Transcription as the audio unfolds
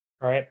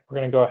All right, we're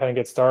going to go ahead and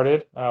get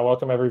started.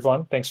 Welcome,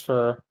 everyone. Thanks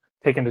for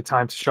taking the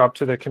time to show up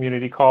to the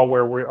community call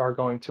where we are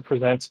going to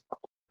present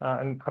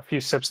a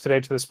few SIPs today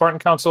to the Spartan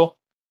Council.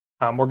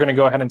 We're going to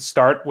go ahead and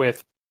start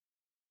with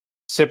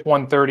SIP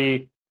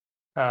 130.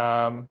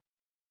 Let's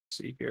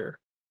see here.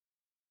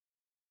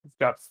 We've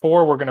got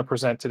 4 we're going to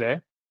present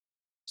today.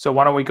 So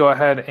why don't we go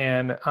ahead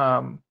and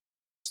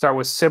start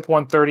with SIP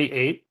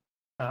 138.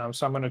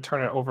 So I'm going to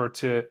turn it over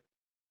to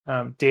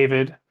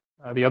David,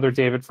 the other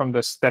David from the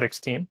aesthetics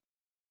team,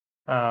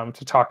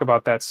 to talk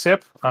about that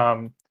SIP.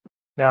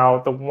 Now,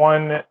 the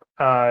one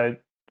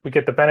we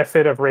get the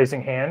benefit of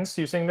raising hands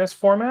using this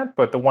format,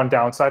 but the one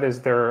downside is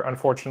there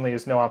unfortunately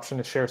is no option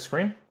to share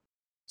screen.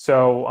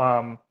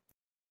 So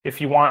if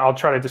you want, I'll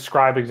try to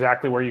describe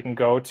exactly where you can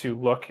go to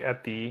look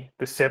at the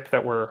SIP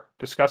that we're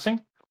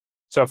discussing.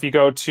 So if you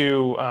go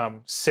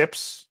to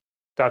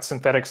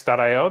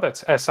sips.synthetics.io, that's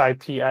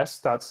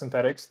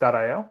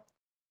sips.synthetics.io.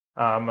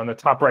 On the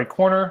top right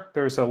corner,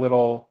 there's a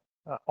little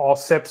all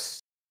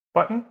SIPs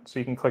button. So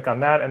you can click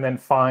on that and then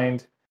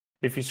find,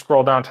 if you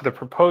scroll down to the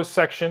proposed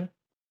section,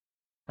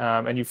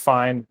 and you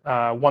find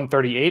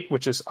 138,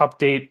 which is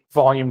update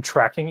volume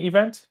tracking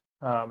event.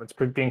 It's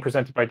being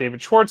presented by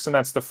David Schwartz, and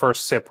that's the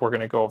first SIP we're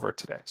going to go over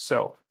today.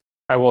 So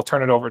I will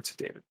turn it over to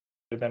David.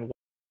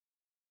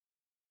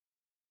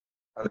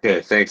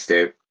 Okay, thanks,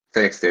 Dave.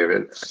 Thanks,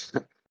 David.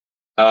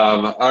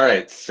 All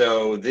right,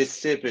 so this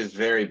SIP is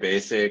very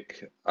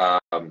basic.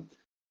 The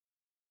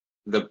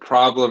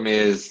problem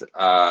is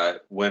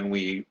when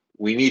we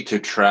need to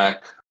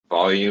track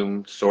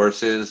volume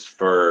sources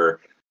for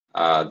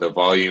the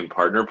volume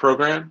partner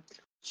program,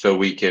 so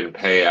we can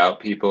pay out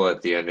people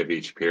at the end of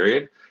each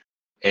period.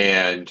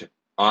 And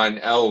on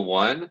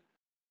L1,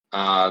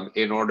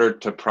 in order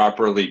to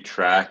properly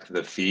track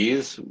the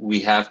fees, we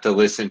have to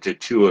listen to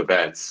 2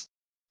 events.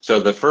 So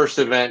the first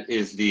event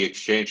is the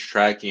exchange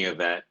tracking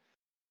event,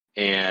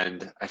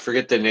 and I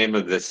forget the name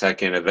of the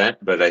second event,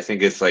 but I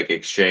think it's like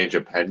exchange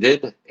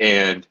appended.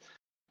 And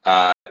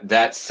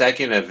that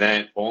second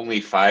event only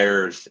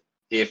fires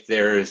if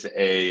there's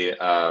a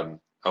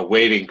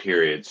waiting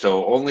period.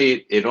 So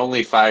it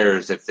only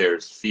fires if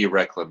there's fee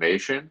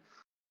reclamation.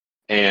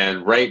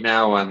 And right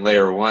now on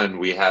layer 1,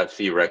 we have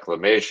fee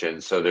reclamation,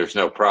 so there's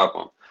no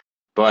problem.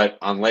 But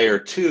on layer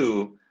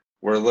 2,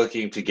 we're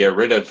looking to get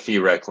rid of fee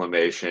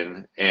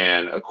reclamation.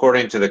 And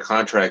according to the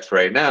contracts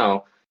right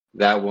now,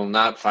 that will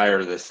not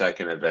fire the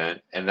second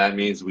event. And that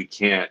means we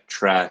can't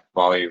track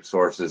volume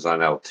sources on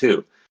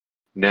L2.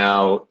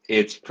 Now,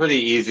 it's pretty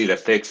easy to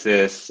fix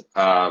this.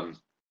 I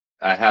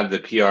have the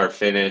PR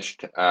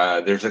finished.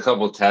 There's a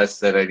couple tests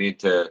that I need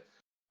to,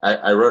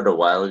 I wrote a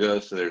while ago,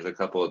 so there's a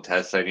couple of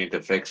tests I need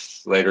to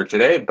fix later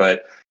today.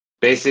 But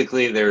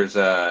basically, there's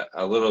a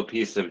little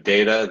piece of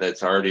data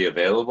that's already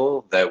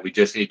available that we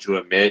just need to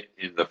emit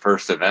in the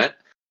first event.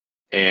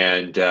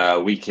 And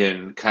we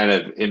can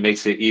it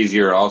makes it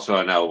easier also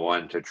on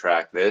L1 to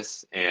track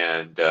this.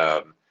 And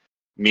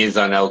means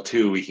on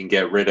L2, we can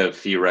get rid of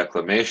fee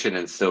reclamation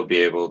and still be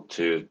able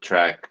to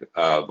track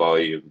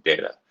volume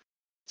data.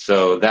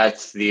 So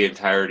that's the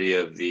entirety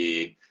of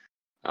the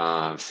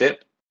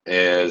SIP.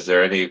 Is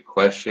there any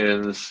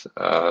questions?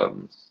 I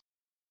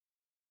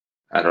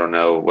don't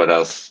know what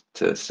else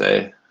to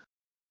say.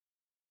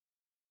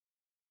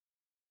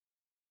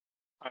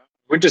 I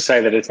would just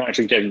say that it's not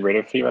actually getting rid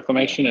of fee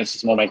reclamation. It's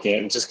just more making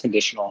it, it's just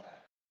conditional.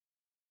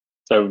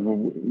 So,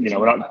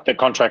 we're not, the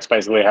contracts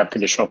basically have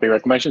conditional fee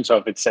reclamation. So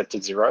if it's set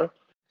to 0,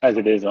 as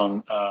it is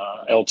on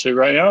L2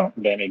 right now,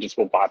 then it just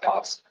will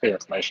bypass fee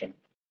reclamation,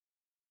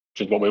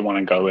 which is what we want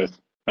to go with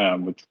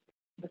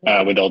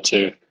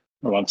L2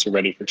 once we're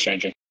ready for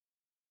exchanging.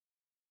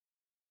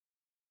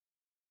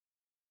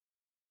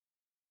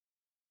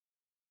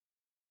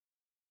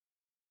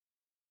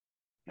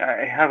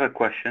 I have a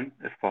question,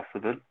 if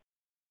possible.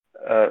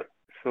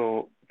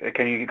 So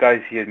can you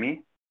guys hear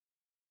me?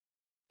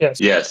 Yes.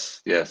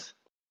 Yes. Yeah.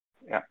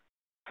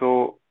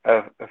 So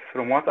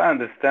from what I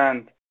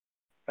understand,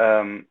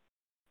 the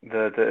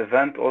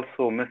event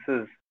also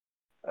misses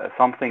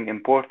something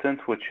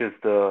important, which is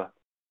the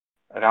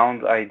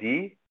round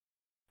ID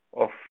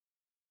of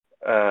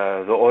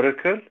the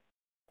oracle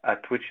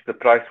at which the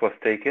price was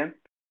taken.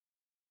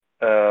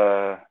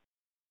 The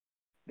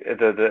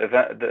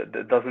event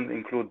doesn't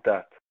include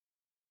that.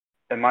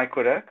 Am I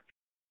correct?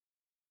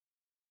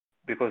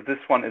 Because this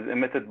one is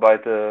emitted by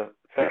the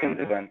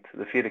second event,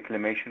 the fee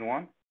reclamation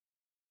one.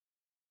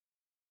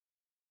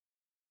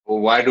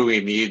 Well, why do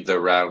we need the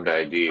round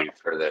ID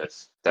for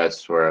this?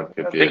 That's where I'm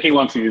confused. I think he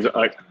wants to use it.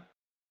 I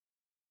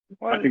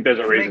think there's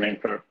a reasoning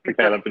for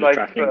Caleb with the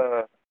tracking.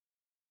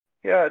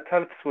 It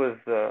helps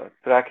with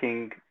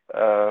tracking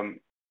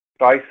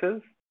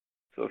prices.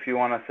 So if you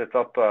want to set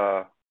up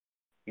a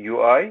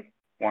UI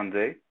one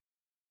day,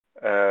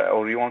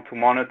 or you want to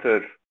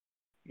monitor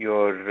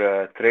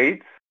your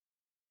trades,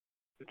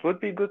 it would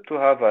be good to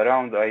have a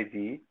round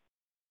ID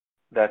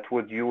that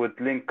you would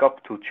link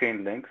up to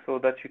Chainlink so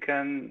that you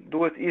can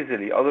do it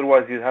easily.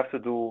 Otherwise, you have to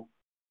do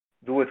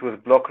it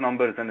with block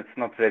numbers, and it's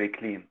not very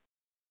clean.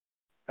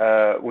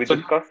 We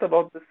discussed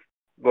about this.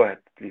 Go ahead,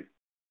 please.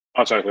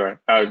 Oh, sorry.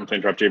 I didn't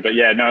interrupt you, but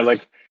yeah, no,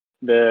 like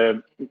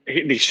the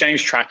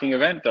exchange tracking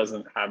event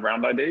doesn't have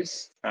round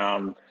IDs.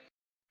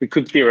 We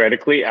could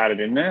theoretically add it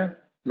in there,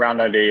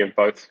 round ID of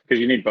both, because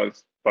you need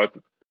both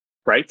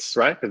rates,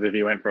 right? Because if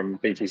you went from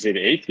BTC to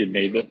ETH, you'd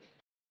need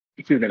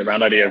the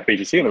round ID of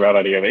BTC and the round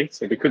ID of ETH.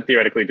 So we could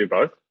theoretically do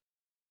both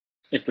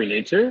if we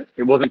need to.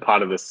 It wasn't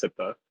part of this SIP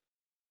though.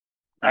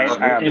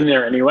 In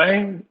there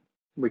anyway,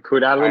 we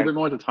could add a little bit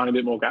more, a tiny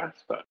bit more gas,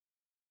 but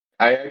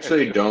I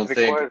actually don't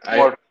think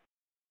I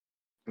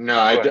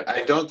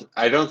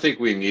don't think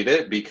we need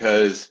it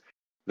because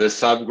the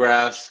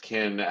subgraphs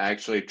can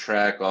actually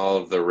track all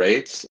of the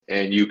rates,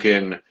 and you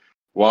can,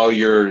 while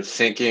you're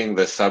syncing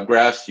the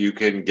subgraphs, you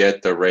can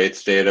get the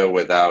rates data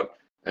without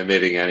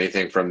emitting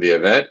anything from the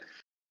event.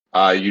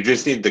 You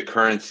just need the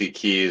currency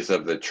keys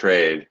of the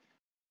trade.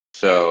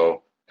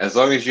 So as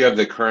long as you have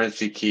the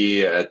currency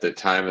key at the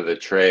time of the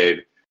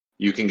trade,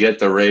 you can get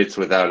the rates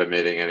without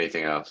emitting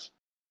anything else.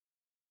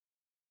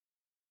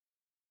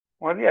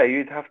 Well, yeah,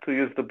 you'd have to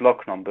use the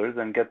block numbers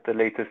and get the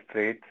latest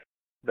rate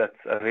that's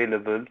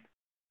available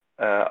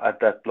at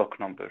that block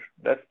number.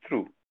 That's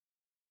true.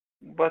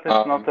 But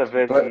it's not a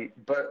very...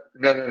 But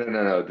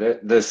no.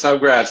 The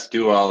subgraphs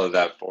do all of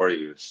that for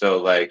you.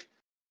 So like...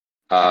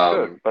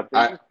 Sure, but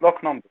they use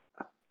block numbers,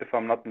 if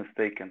I'm not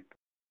mistaken.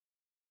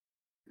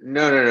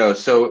 No.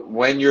 So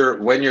when you're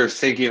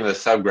syncing the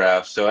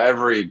subgraph, so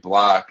every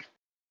block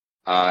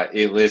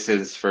it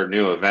listens for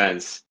new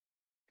events,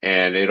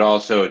 and it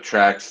also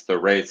tracks the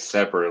rates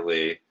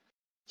separately.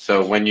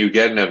 So when you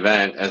get an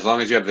event, as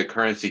long as you have the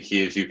currency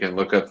keys, you can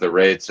look up the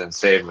rates and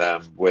save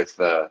them with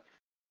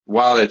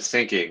while it's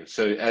syncing.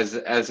 So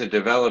as a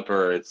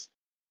developer,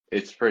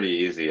 it's pretty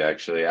easy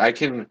actually. I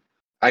can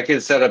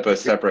set up a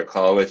separate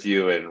call with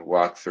you and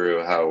walk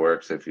through how it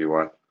works if you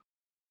want.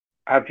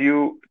 Have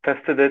you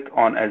tested it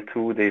on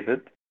L2,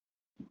 David?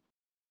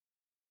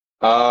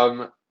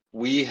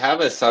 We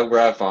have a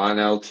subgraph on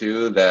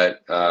L2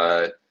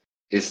 that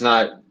is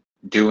not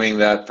doing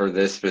that for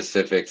this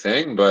specific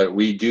thing, but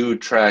we do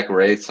track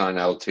rates on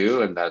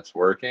L2 and that's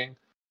working.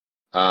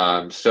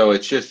 So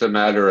it's just a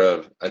matter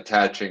of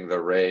attaching the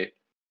rate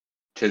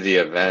to the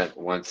event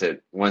once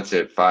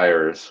it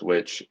fires,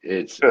 which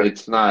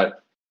it's not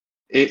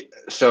it.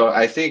 So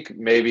I think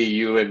maybe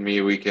you and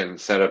me, we can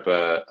set up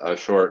a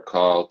short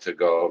call to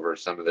go over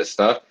some of this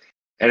stuff.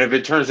 And if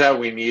it turns out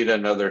we need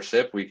another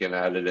SIP, we can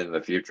add it in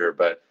the future.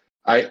 But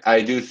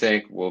I do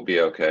think we'll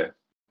be okay.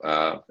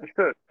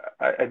 Sure.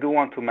 I do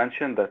want to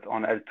mention that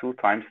on L2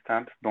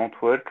 timestamps don't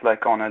work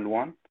like on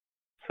L1.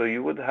 So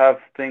you would have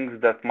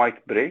things that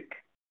might break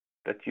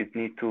that you'd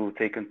need to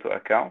take into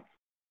account.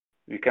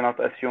 You cannot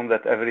assume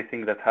that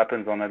everything that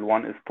happens on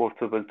L1 is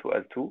portable to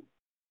L2.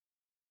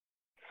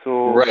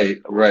 So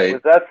right.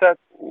 With that said,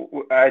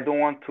 I don't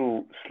want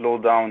to slow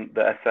down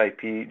the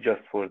SIP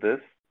just for this.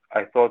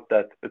 I thought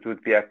that it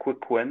would be a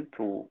quick win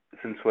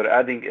since we're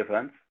adding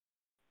events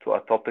to a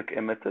topic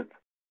emitted,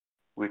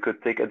 we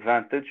could take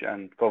advantage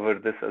and cover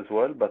this as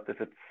well. But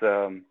if it's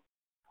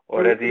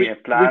already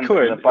planned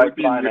in the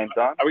pipeline and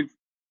done,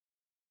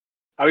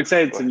 I would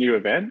say it's a new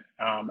event.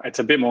 It's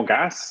a bit more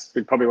gas.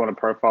 We'd probably want to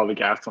profile the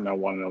gas on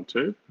L1 and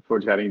L2 before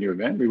just adding a new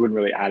event. We wouldn't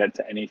really add it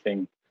to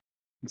anything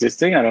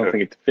existing. I don't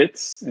think it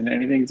fits in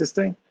anything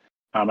existing.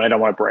 And I don't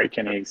want to break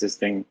any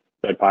existing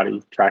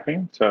third-party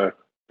tracking. So,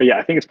 but yeah,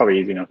 I think it's probably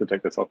easy enough to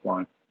take this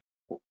offline.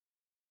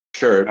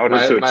 Sure. I would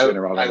just do it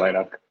sooner rather than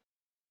later.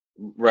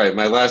 Right.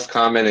 My last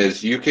comment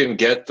is you can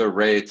get the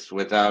rates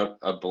without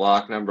a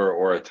block number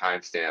or a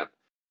timestamp.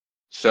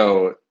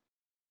 So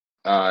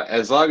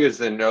as long as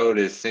the node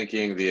is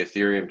syncing the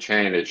Ethereum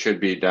chain, it should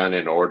be done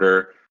in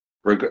order.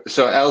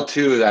 So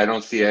L2, I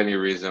don't see any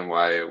reason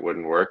why it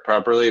wouldn't work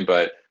properly,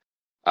 but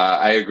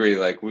I agree.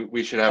 Like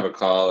we should have a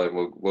call and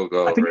we'll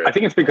go over it. I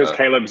think it's because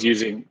Caleb's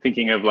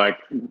thinking of like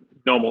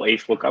normal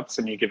ETH lookups,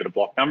 and you give it a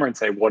block number and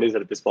say, what is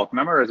it at this block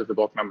number? Whereas if the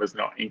block number is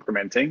not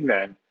incrementing,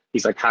 then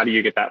he's like, how do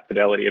you get that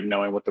fidelity of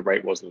knowing what the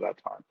rate was at that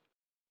time?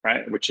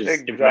 Right, which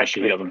is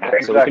information he doesn't have.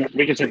 So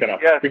we can take that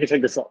up. Yes. We can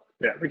take this off.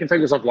 Yeah, we can take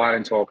this offline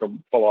and talk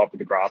and follow up with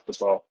the graph as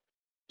well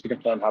to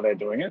confirm how they're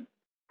doing it,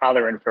 how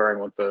they're inferring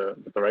what the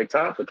rates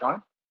are at the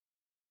time.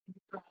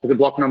 But the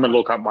block number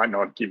lookup might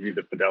not give you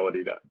the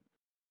fidelity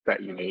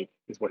that you need.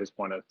 Is what his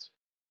point is.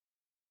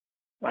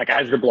 Like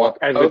as the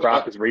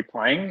graph is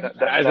replaying,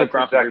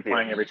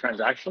 every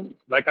transaction.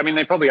 Like I mean,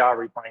 they probably are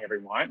replaying every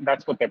line.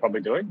 That's what they're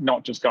probably doing,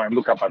 not just going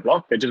lookup by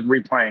block. They're just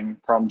replaying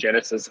from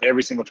Genesis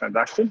every single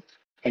transaction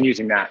and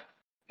using that.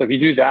 So if you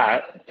do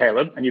that,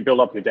 Caleb, and you build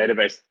up your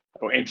database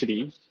or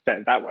entity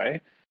that way,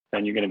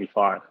 then you're going to be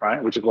fine,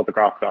 right? Which is what the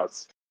graph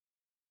does.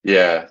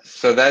 Yeah.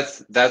 So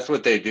that's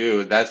what they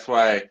do. That's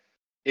why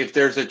if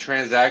there's a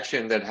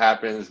transaction that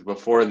happens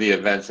before the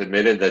event's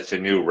emitted that's a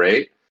new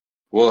rate,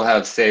 we'll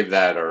have saved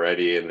that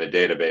already in the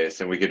database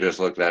and we could just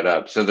look that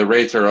up. So the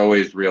rates are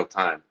always real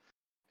time.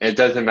 It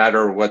doesn't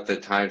matter what the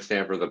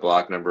timestamp or the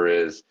block number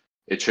is.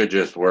 It should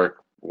just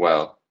work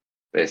well,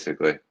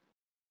 basically.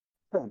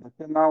 But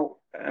you're now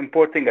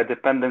importing a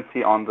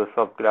dependency on the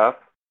subgraph,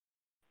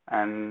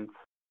 and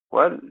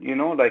Well,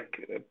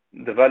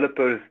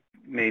 developers,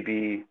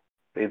 maybe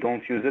they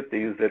don't use it. They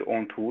use their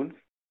own tools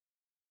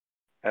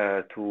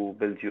to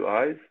build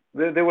UIs.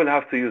 They will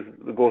have to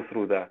go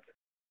through that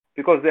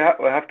because they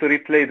have to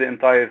replay the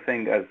entire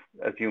thing as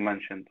you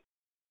mentioned.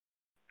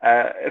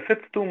 If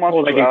it's too much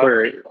Or they to can ask,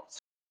 query.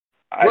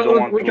 I don't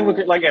want We can look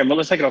to. at well,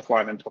 let's take it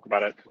offline and talk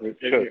about it.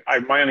 Sure.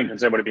 My only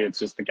concern would be it's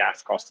just the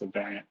gas cost of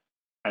doing it.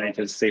 I need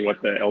to see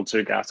what the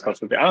L2 gas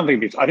cost would be. I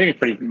think it's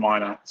pretty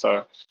minor,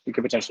 so we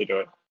could potentially do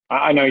it.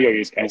 I know your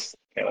use case,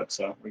 Caleb,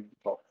 so we can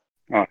talk.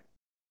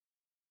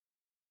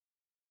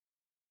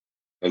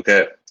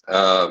 Okay.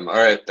 All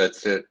right.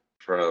 That's it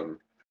from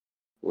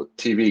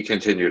TV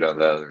continued on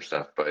the other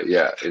stuff. But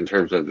yeah, in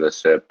terms of the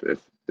SIP,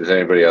 does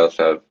anybody else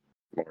have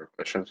more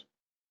questions?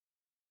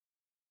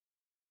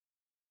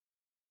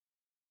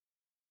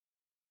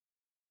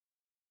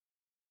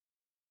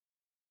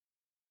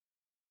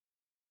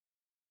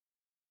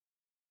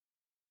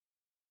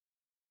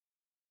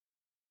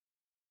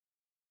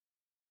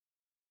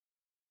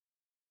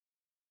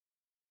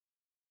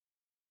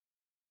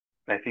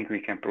 I think we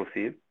can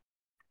proceed.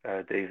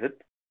 David.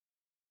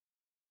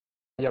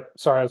 Yep.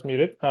 Sorry, I was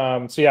muted.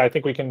 So yeah, I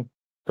think we can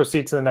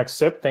proceed to the next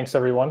SIP. Thanks,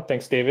 everyone.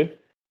 Thanks, David.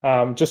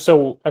 Just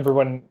so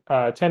everyone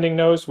attending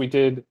knows, we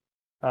did,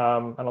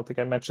 I don't think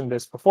I mentioned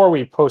this before,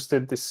 we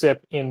posted the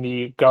SIP in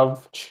the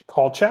Gov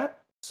call chat.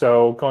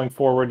 So going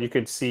forward, you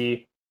could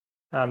see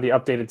the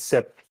updated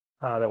SIP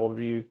that we'll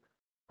be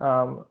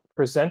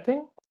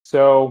presenting.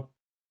 So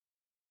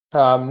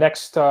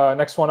next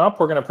one up,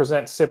 we're going to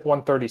present SIP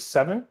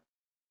 137,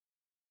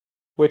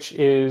 which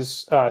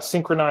is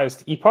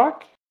synchronized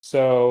epoch.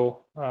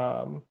 So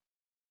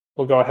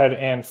we'll go ahead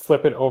and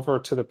flip it over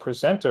to the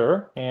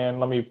presenter, and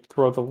let me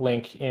throw the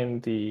link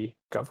in the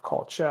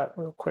GovCall chat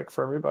real quick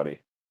for everybody.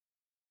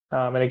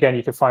 And again,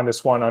 you can find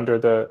this one under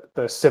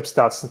the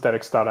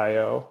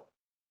sips.synthetics.io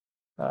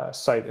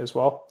site as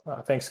well.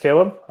 Thanks,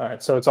 Caleb. All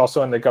right, so it's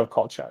also in the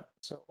GovCall chat.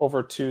 So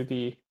over to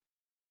the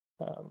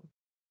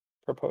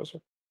proposer.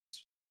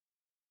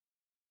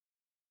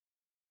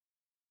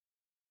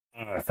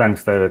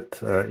 Thanks, David.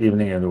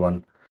 Evening,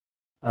 everyone.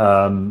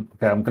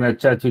 Okay, I'm going to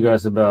chat to you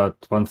guys about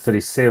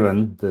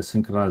 137, the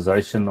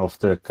synchronization of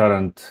the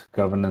current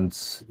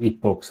governance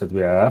epochs that we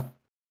have.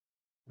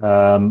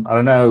 I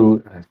don't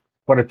know,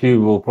 quite a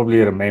few will probably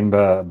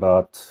remember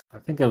I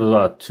think it was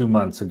about 2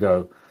 months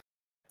ago,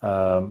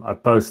 I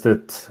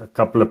posted a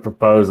couple of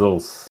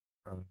proposals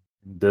in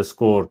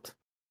Discord,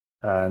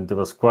 and there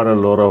was quite a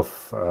lot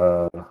of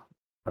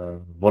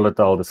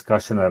volatile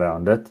discussion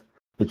around it,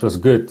 which was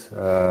good.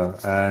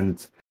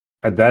 And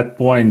at that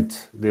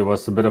point, there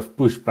was a bit of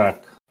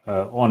pushback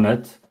on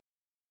it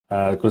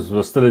because it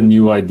was still a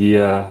new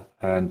idea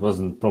and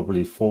wasn't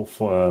properly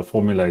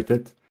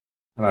formulated.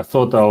 And I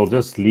thought I'll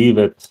just leave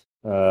it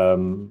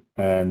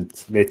and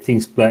let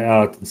things play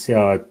out and see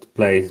how it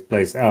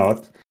plays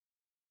out.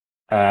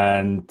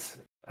 And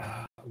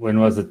when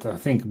was it? I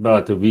think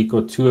about a week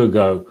or two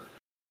ago,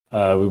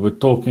 we were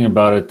talking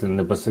about it, and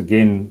it was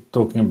again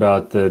talking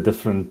about the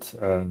different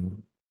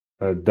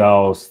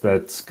DAOs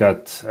that's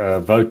got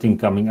voting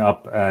coming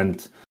up,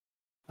 and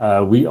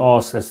we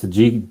asked, as the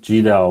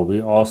GDAO,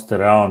 we asked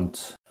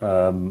around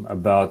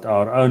about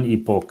our own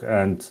epoch,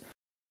 and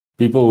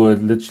people were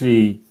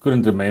literally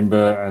couldn't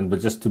remember and were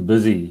just too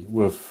busy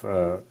with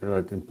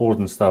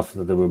important stuff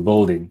that they were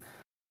building.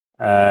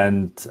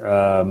 And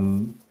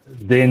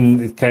then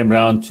it came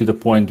around to the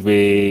point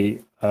where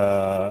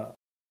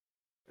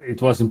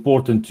it was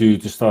important to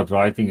start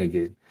writing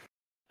again.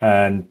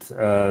 And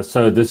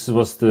so this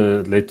was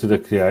led to the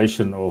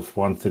creation of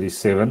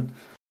 137.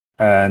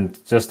 And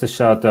just a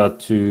shout out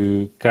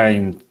to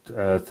Kane.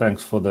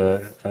 Thanks for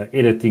the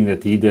editing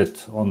that he did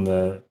on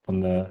the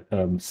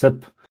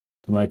SIP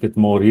to make it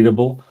more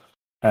readable,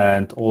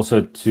 and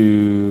also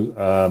to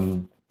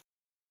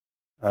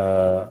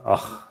I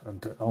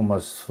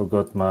almost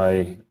forgot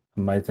my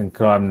mate in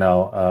crime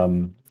now,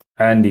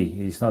 Andy.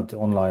 He's not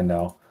online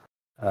now.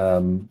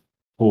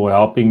 For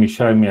helping me,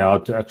 showing me how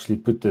to actually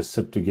put this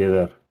SIP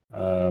together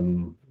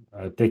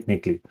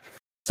technically.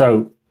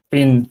 So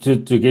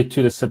to get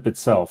to the SIP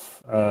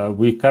itself,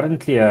 we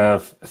currently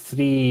have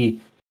 3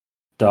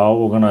 DAO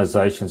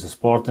organizations: the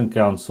Spartan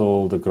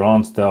Council, the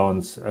Grants DAO,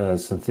 and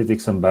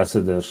Synthetics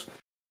Ambassadors,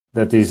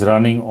 that is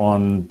running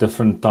on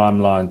different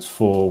timelines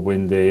for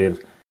when their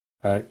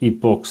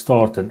epoch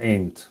start and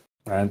end.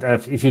 And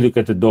if you look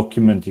at the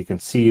document, you can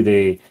see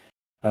the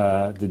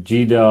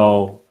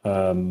GDAO,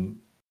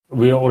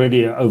 we are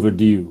already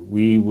overdue.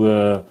 We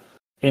were,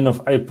 end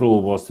of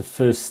April was the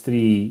first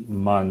 3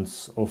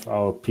 months of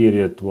our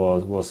period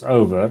was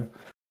over.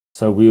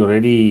 So we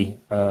already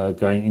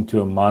going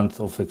into a month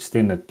of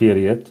extended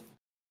period.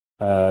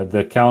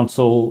 The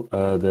council,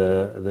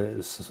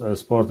 the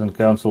Spartan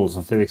Council,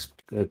 Synthetics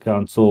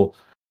Council,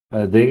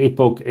 their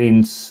epoch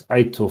ends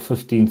 8th or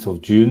 15th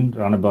of June,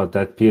 around about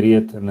that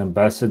period, and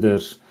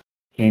ambassadors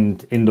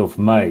end of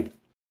May.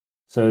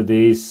 So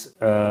there's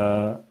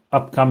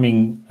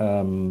upcoming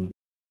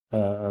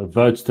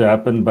votes to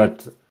happen,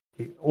 but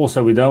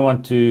also we don't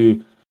want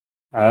to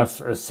have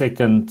a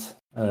second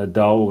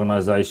DAO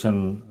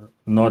organization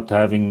not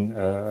having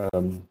a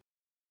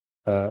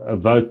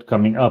vote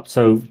coming up.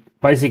 So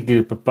basically,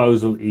 the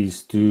proposal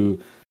is to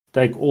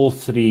take all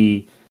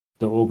three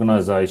the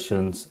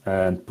organizations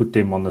and put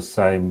them on the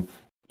same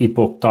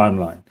epoch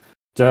timeline.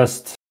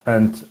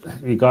 And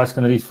you guys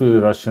can read through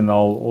the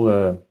rationale, all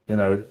the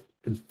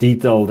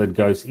detail that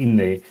goes in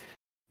there.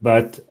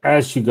 But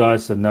as you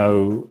guys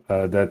know,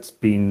 that's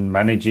been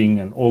managing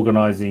and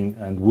organizing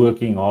and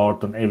working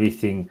hard on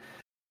everything.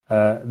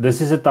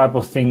 This is a type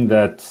of thing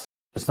that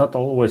it's not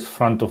always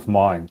front of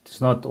mind.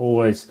 It's not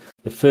always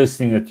the first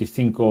thing that you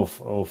think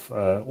of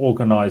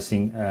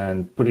organizing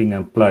and putting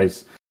in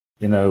place,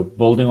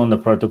 building on the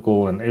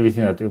protocol and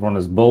everything that everyone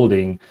is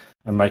building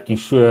and making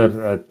sure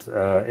that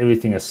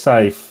everything is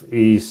safe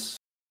is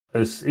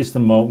the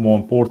more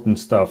important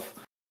stuff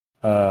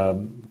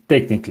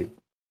technically.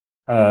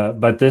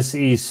 But this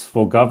is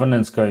for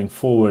governance going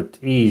forward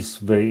is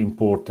very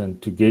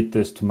important to get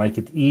this, to make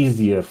it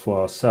easier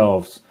for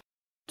ourselves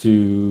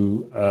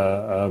to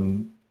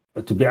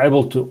be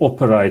able to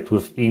operate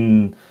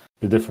within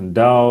the different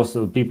DAOs.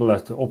 The people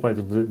have to operate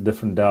with the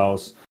different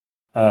DAOs.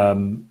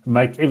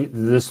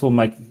 This will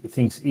make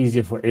things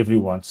easier for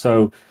everyone.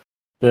 So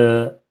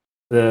the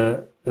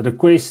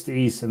request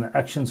is, and the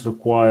actions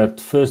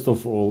required, first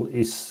of all,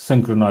 is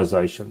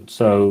synchronization.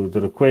 So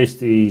the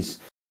request is,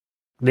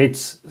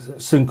 let's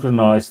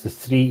synchronize the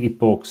three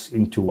epochs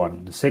into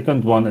one. The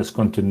second one is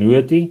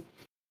continuity,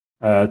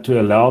 to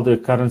allow the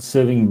current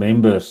serving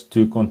members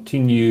to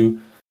continue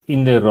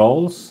in their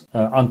roles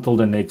until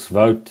the next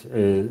vote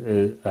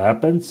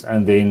happens,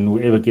 and then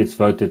whoever gets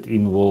voted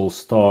in will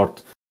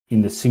start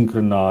in the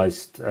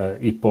synchronized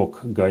epoch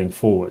going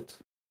forward.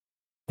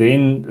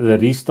 Then the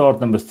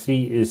restart number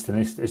 3 is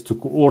to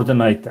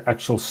coordinate the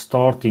actual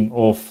starting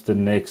of the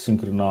next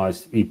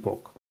synchronized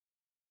epoch.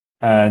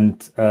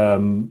 And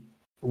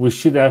we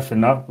should have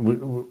enough,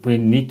 we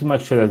need to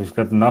make sure that we've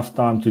got enough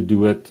time to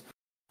do it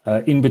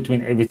in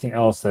between everything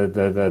else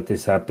that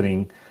is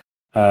happening,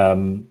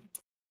 and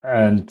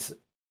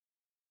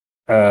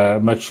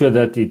make sure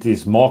that it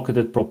is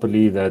marketed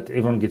properly, that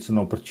everyone gets an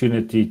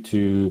opportunity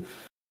to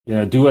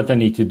do what they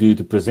need to do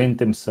to present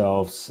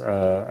themselves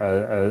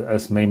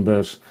as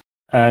members,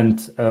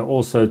 and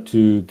also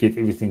to get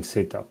everything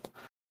set up.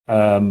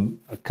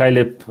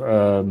 Caleb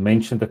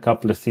mentioned a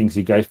couple of things.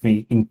 He gave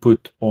me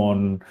input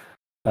on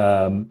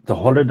the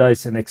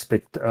holidays and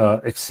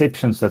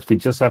exceptions that we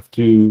just have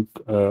to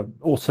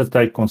also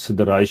take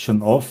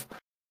consideration of.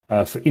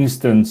 For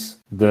instance,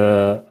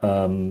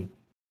 the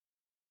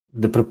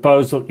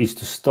proposal is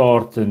to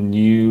start a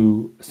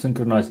new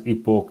synchronized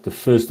epoch the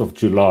 1st of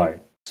July,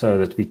 so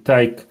that we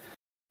take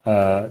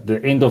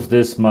the end of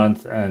this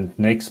month and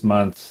next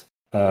month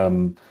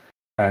and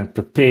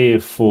prepare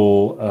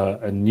for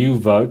a new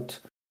vote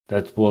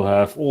that will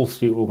have all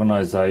three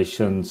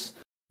organizations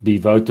be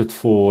voted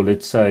for.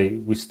 Let's say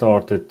we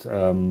started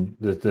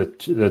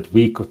that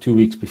week or 2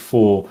 weeks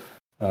before,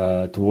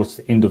 towards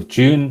the end of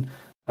June,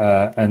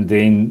 and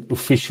then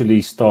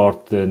officially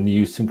start the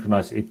new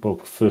synchronized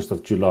epoch 1st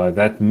of July.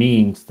 That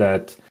means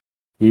that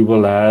we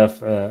will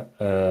have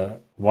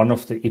one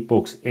of the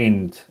epochs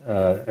end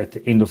at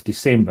the end of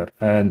December.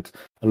 And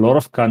a lot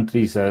of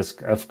countries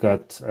have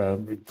got,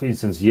 for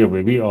instance, here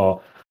where we are,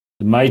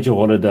 the major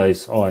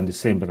holidays are in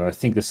December. I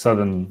think the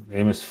Southern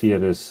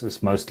Hemisphere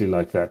is mostly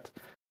like that.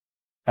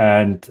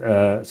 And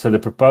so the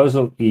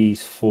proposal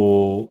is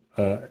for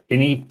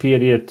any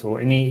period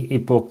or any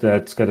epoch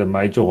that's got a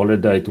major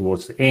holiday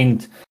towards the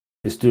end,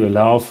 is to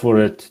allow for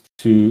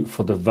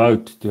the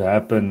vote to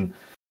happen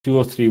 2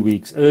 or 3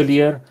 weeks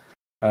earlier,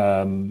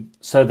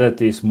 so that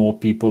there's more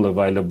people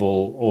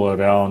available or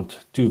around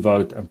to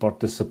vote and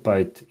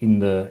participate in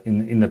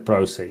the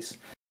process.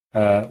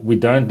 We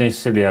don't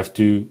necessarily have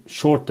to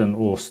shorten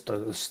or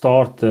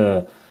start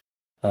the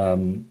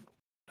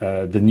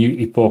new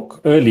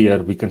epoch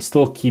earlier. We can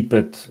still keep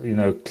it,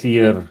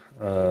 clear,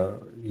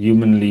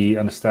 humanly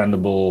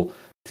understandable,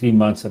 3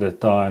 months at a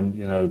time.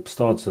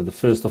 Starts at the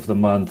 1st of the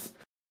month,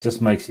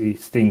 just makes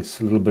things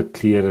a little bit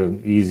clearer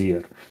and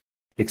easier.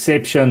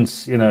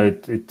 Exceptions,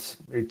 it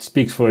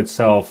speaks for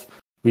itself.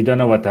 We don't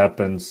know what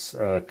happens.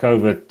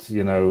 COVID,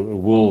 a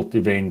world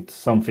event,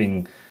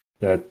 something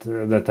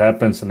that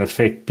happens and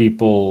affect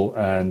people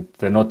and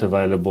they're not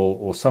available,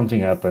 or something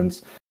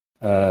happens.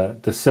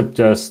 The SIP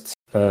just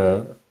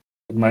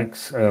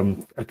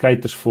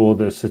caters for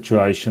the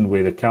situation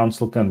where the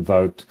council can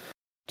vote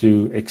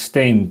to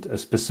extend a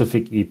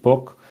specific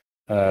epoch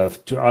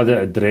to either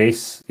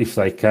address, if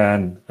they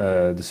can,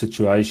 the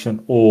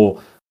situation,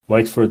 or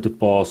wait for it to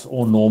pass,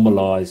 or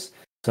normalize,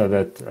 so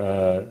that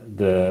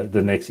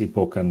the next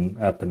epoch can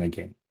happen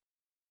again.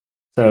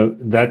 So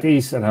that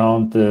is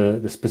around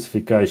the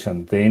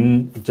specification.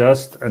 Then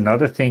just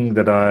another thing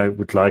that I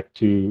would like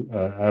to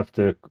have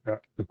the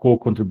core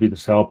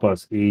contributors help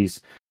us is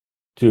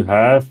to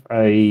have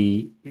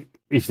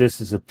if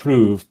this is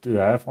approved, to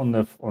have on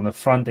the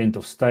front end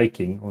of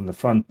staking, on the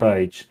front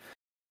page,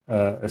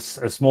 a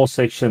small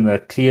section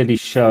that clearly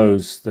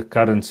shows the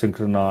current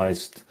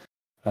synchronized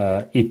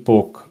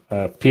epoch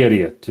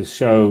period to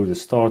show the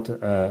start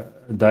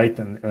date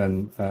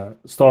and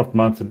start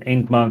month and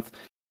end month.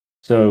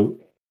 So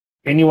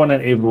anyone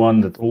and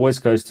everyone that always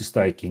goes to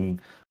staking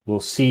will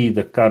see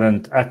the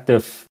current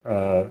active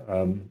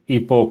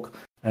epoch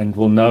and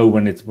will know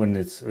when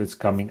it's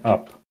coming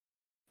up.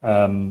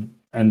 And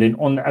then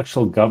on the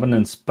actual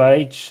governance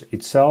page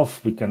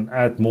itself, we can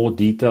add more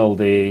detail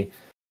there.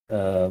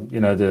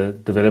 The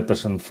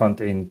developers and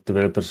front-end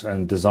developers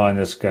and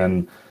designers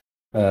can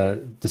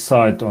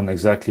decide on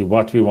exactly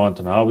what we want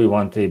and how we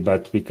want it,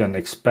 but we can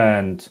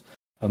expand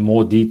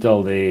more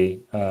detail there.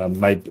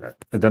 Maybe,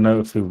 I don't know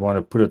if we want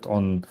to put it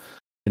on,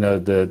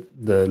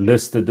 the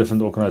list of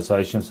different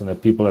organizations and the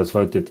people that's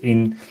voted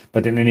in,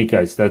 but in any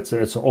case, it's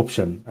an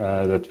option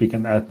that we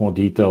can add more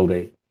detail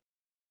there.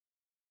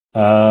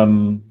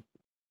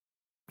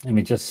 Let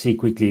me just see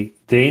quickly.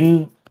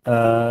 Then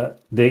there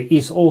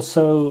is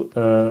also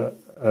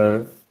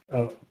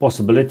a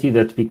possibility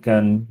that we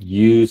can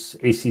use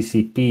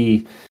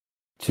SCCP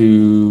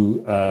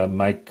to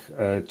make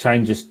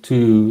changes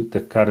to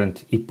the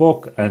current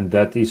epoch, and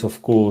that is,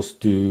 of course,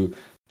 to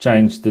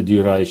change the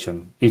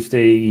duration. If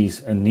there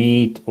is a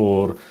need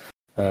or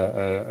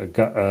a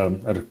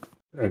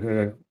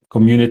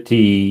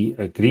community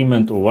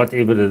agreement or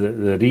whatever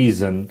the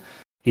reason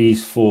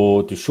is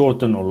to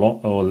shorten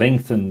or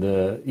lengthen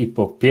the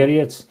epoch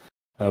periods,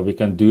 we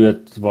can do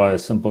it via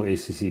simple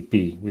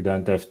SCCP. We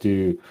don't have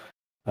to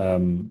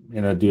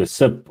do a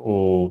SIP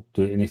or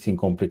do anything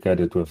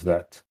complicated with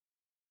that.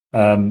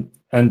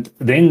 And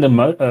then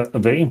a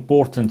very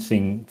important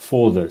thing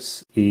for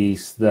this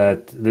is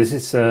that this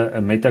is a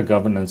meta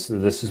governance.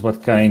 This is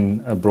what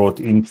Kane brought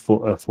in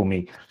for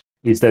me,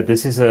 is that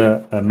this is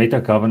a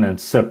meta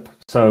governance SIP.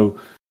 So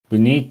we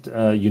need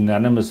a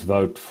unanimous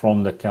vote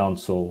from the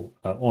council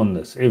on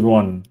this.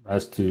 Everyone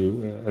has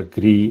to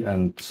agree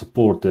and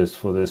support this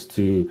for this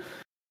to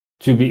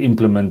be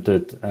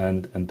implemented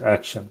and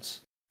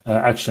actioned.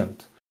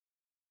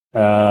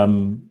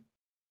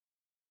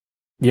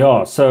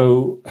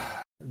 So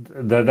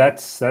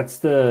that's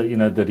the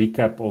the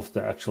recap of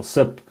the actual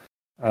SIP.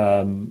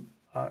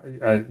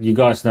 You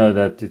guys know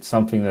that it's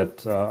something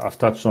that I've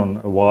touched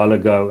on a while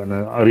ago, and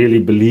I really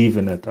believe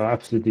in it. I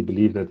absolutely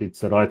believe that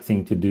it's the right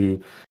thing to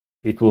do.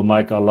 It will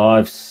make our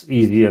lives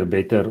easier,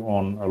 better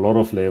on a lot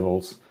of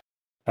levels.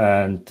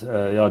 And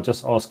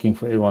just asking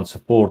for everyone's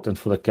support and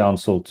for the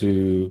council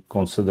to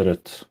consider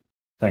it.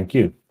 Thank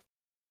you.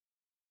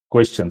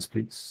 Questions,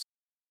 please.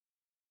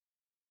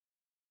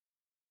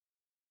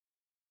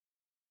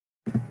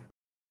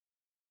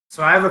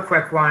 So I have a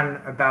quick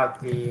one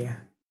about the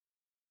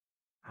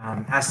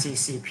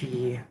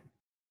SCCP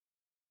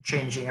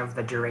changing of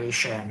the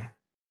duration.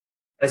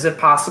 Is it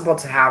possible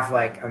to have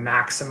like a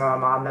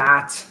maximum on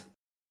that?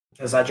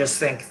 Because I just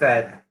think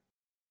that,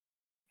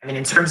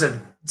 in terms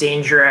of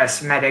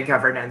dangerous meta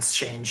governance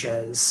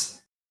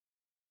changes,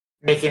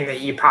 making the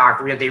epoch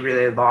really,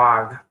 really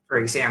long, for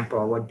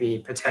example, would be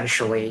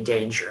potentially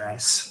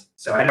dangerous.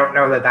 So I don't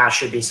know that that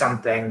should be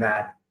something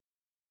that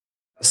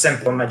a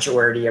simple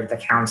majority of the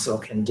council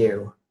can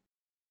do.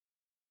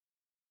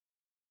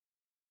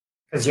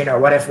 Because,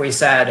 what if we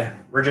said,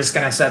 we're just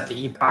going to set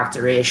the epoch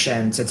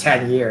duration to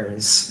 10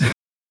 years?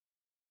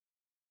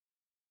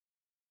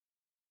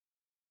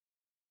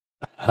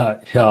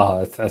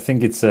 I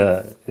think it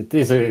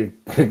is a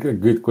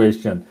good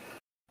question.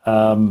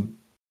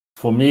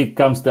 For me, it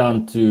comes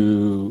down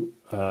to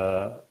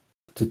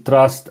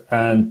trust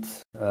and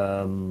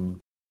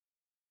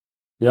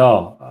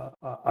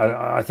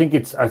I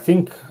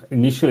think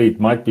initially it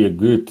might be a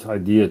good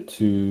idea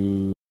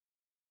to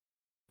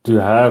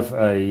have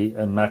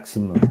a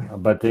maximum,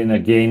 but then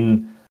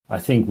again, I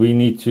think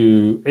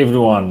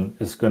everyone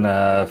is going to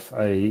have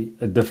a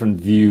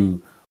different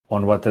view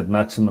on what that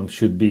maximum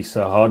should be.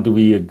 So how do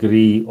we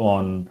agree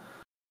on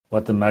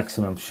what the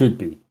maximum should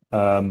be?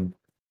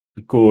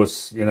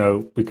 Because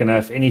we can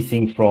have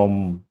anything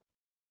from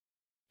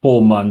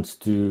 4 months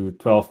to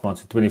 12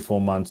 months to 24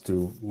 months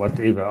to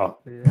whatever.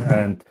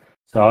 And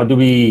so how do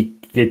we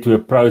get to a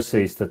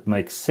process that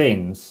makes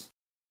sense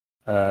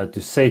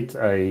to set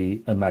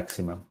a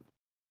maximum?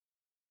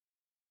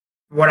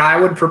 What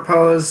I would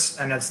propose,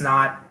 and it's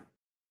not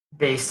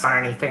based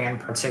on anything in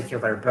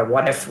particular, but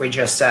what if we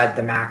just said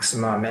the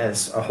maximum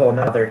is a whole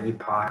nother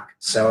epoch?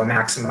 So the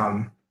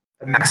maximum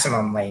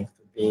length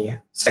would be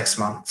 6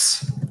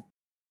 months.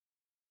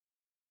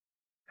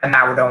 And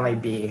that would only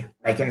be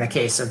like in the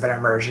case of an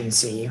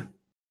emergency.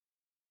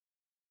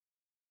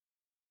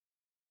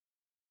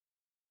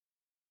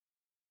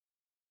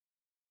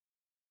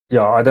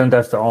 Yeah, I don't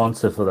have the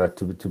answer for that,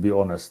 to be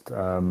honest.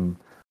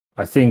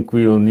 I think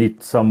we'll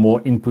need some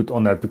more input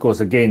on that because,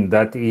 again,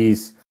 that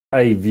is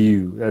a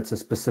view. That's a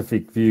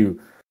specific view.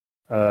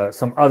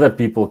 Some other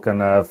people can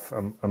have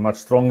a much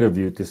stronger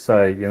view to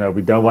say,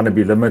 we don't want to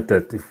be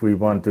limited. If we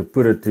want to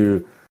put it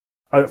to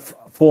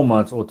 4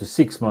 months or to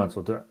 6 months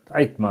or to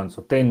 8 months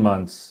or 10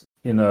 months,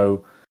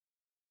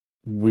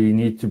 we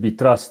need to be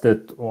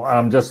trusted, or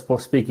I'm just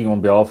speaking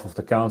on behalf of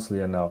the council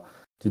here now,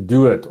 to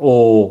do it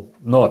or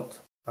not.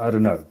 I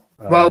don't know.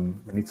 Well,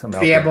 we need some to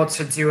help. be here. able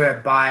to do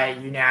it by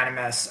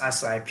unanimous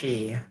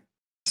SIP.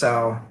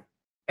 So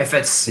if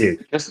it's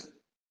Yes.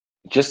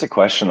 Just a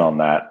question on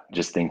that,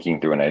 just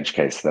thinking through an edge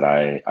case that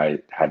I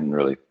hadn't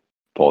really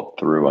thought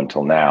through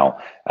until now.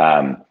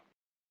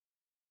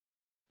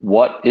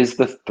 What is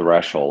the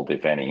threshold,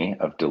 if any,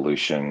 of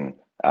dilution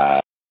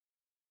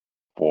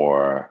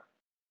for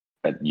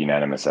a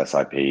unanimous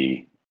SIP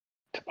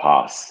to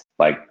pass?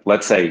 Like,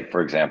 let's say,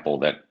 for example,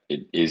 that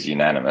it is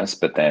unanimous,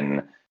 but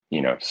then,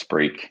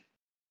 Spreek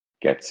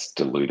gets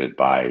diluted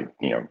by,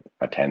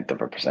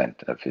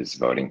 0.1% of his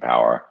voting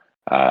power.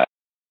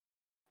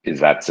 Is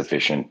that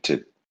sufficient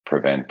to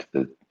prevent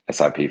the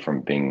SIP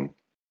from being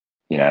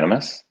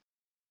unanimous?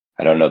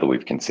 I don't know that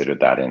we've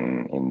considered that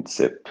in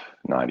SIP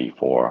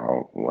 94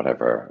 or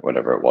whatever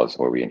it was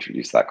where we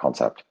introduced that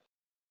concept.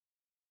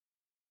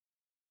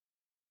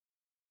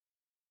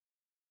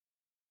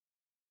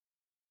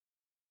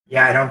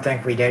 Yeah, I don't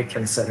think we did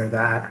consider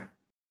that.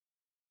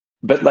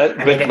 But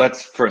mean,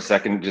 let's for a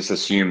second just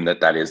assume that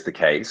that is the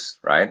case,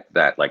 right?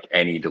 That like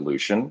any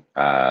dilution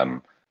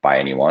by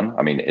anyone,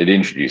 I mean, it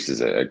introduces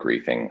a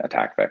griefing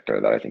attack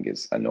vector that I think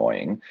is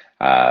annoying.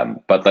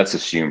 But let's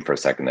assume for a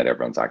second that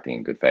everyone's acting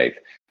in good faith.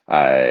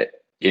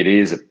 It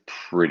is a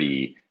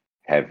pretty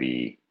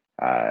heavy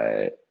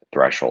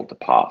threshold to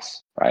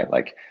pass, right?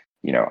 Like,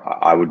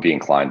 I would be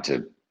inclined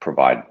to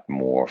provide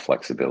more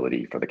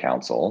flexibility for the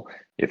council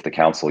if the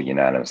council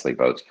unanimously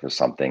votes for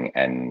something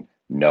and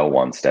no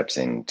one steps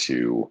in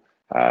to,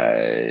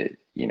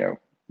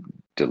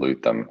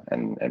 dilute them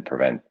and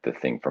prevent the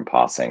thing from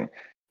passing.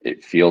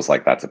 It feels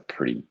like that's a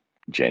pretty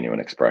genuine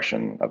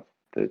expression of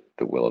the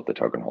will of the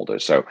token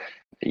holders. So,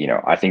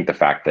 I think the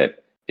fact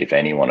that if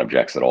anyone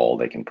objects at all,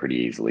 they can pretty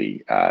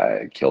easily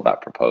kill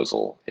that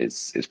proposal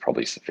is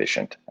probably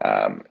sufficient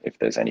if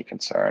there's any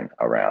concern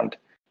around,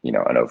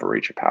 an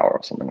overreach of power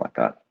or something like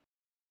that.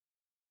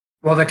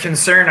 Well, the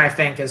concern, I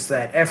think, is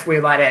that if we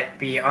let it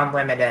be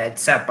unlimited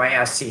set by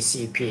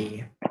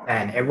SCCP,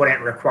 then it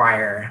wouldn't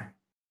require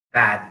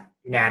that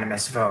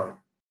unanimous vote.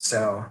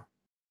 So,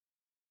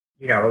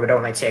 it would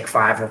only take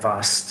 5 of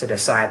us to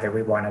decide that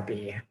we want to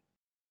be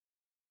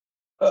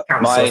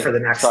council for the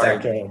next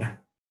decade.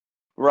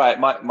 Right.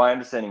 My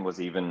understanding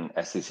was even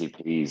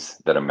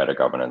SCCPs that are meta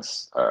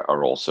governance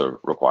are also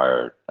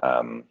required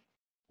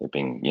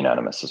being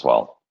unanimous as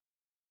well.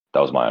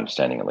 That was my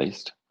understanding, at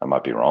least. I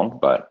might be wrong,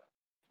 but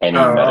any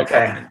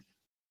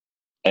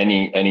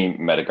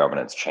meta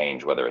governance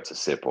change, whether it's a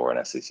SIP or an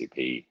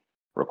SCCP,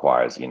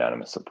 requires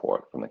unanimous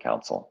support from the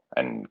council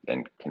and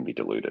can be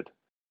diluted.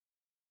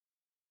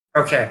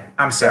 Okay,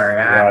 I'm sorry,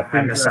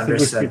 I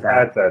misunderstood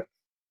that.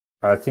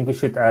 I think we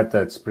should add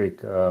that,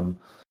 Spreek, to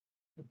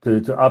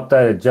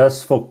update it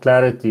just for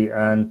clarity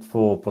and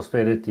for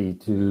prosperity,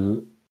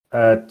 to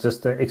add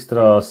just an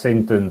extra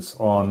sentence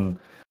on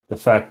the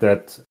fact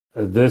that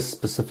this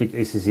specific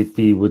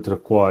SCCP would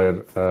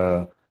require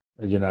a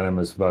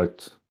unanimous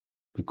vote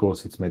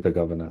because it's meta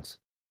governance.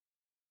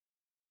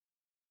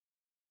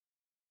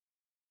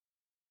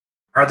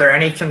 Are there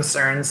any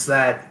concerns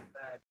that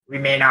we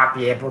may not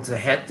be able to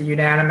hit the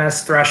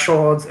unanimous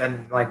threshold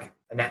and like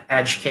an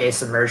edge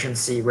case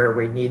emergency where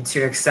we need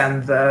to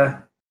extend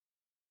the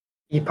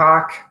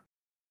epoch?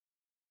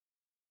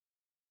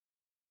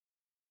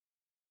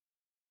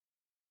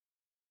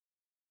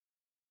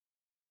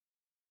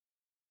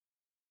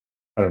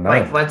 I don't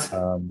know.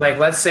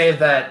 Let's say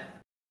that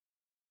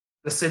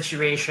the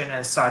situation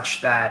is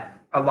such that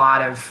a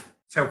lot of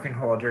token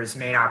holders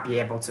may not be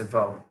able to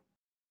vote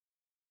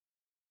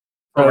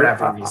for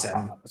whatever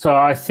reason. So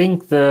I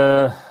think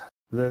the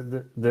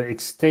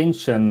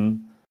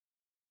extension,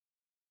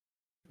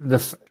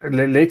 let's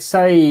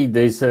say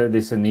there's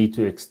a need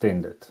to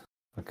extend it,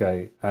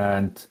 okay,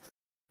 and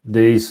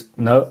there's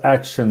no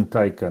action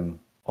taken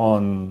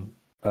on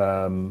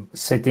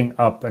setting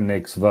up a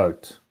next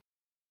vote.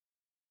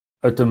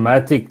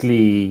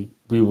 Automatically,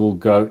 we will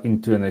go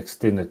into an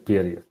extended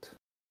period.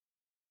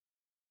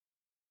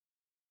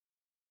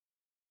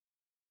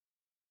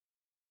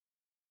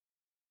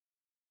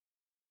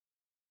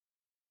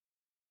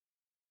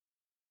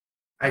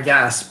 I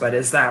guess, but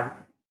is that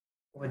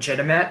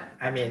legitimate?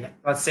 I mean,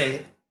 let's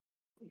say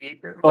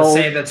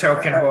the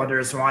token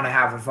holders want to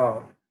have a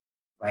vote.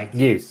 Like,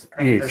 yes.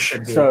 there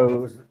should be.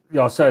 So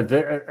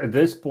at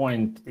this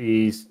point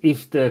is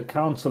if the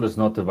council is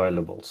not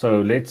available.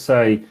 So let's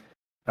say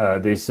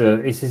there's a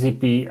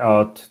SCCP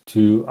out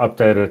to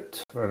update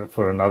it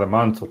for another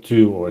month or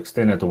 2 or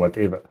extend it or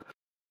whatever.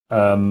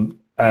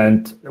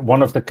 And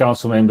one of the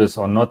council members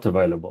are not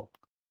available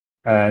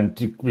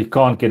and we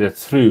can't get it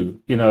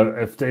through.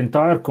 If the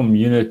entire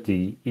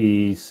community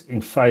is in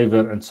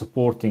favor and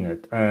supporting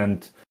it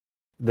and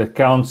the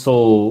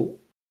council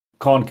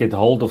can't get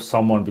hold of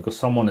someone because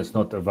someone is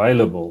not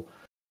available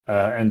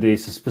and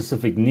there's a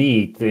specific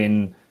need,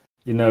 then,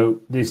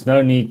 there's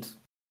no need.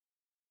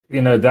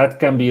 That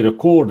can be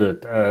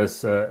recorded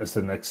as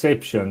an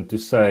exception to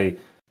say,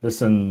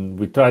 listen,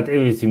 we tried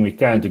everything we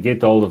can to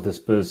get hold of this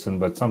person,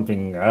 but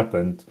something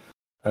happened.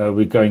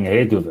 We're going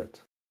ahead with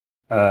it.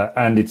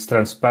 and it's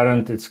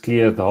transparent, it's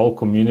clear, the whole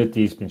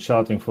community has been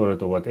shouting for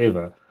it or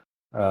whatever.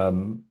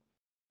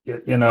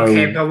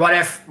 Okay, but what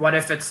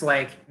if it's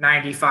like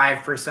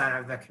 95%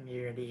 of the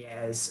community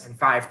is and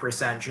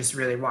 5% just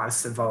really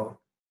wants to vote?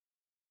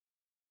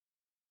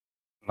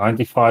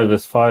 95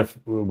 is 5.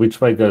 Which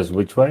way goes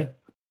which way?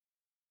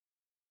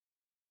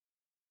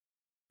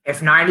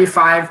 If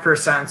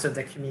 95% of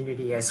the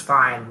community is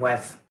fine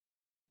with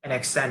an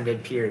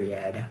extended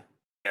period,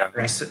 Yeah.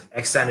 or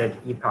extended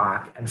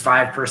epoch, and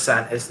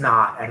 5% is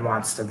not and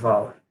wants to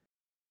vote.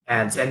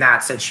 And in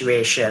that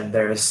situation,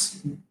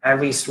 there's at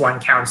least one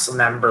council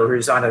member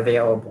who's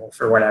unavailable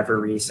for whatever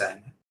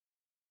reason.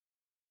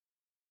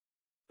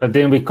 But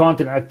then we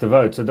can't enact the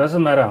vote. So it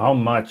doesn't matter how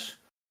much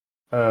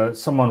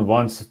someone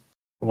wants it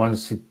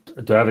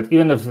to have it.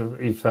 Even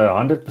if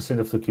 100%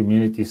 of the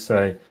community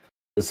say,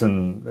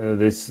 listen,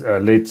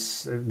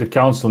 the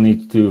council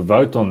needs to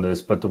vote on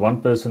this, but the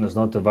one person is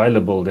not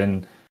available,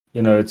 then,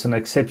 it's an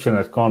exception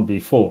that can't be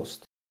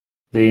forced.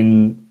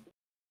 Then,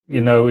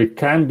 it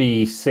can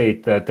be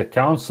said that the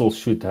council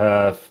should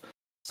have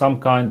some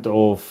kind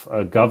of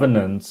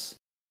governance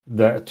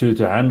to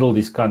handle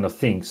these kind of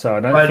things. So I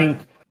don't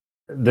think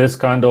this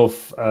kind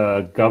of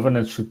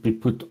governance should be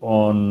put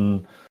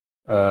on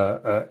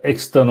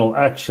external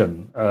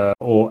action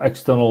or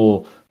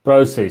external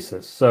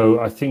processes. So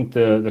I think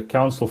the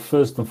council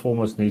first and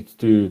foremost needs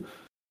to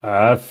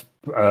have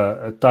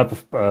a type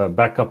of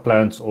backup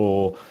plans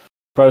or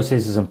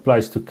processes in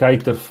place to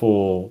cater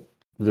for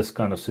this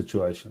kind of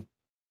situation.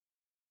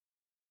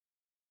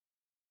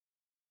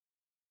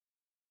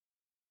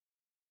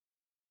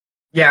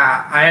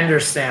 Yeah, I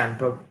understand,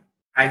 but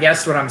I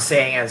guess what I'm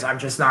saying is I'm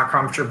just not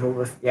comfortable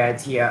with the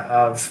idea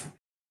of,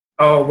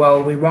 oh,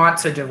 well, we want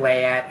to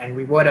delay it and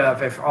we would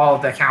have if all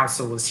the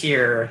council was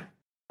here,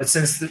 but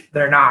since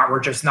they're not, we're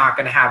just not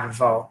going to have a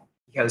vote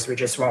because we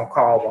just won't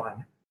call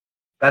one.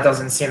 That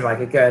doesn't seem like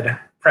a good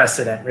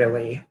precedent,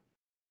 really.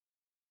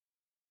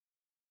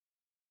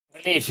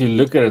 If you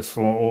look at it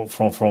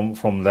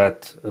from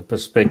that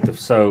perspective,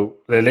 so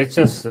let's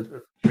just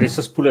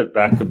pull it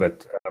back a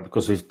bit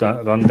because we've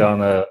run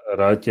down a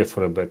road here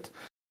for a bit.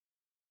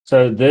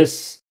 So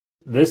this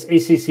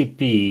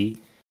SCCP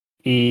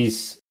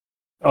is,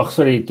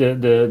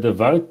 the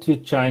vote to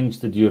change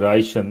the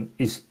duration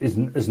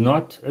is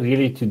not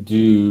really to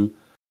do.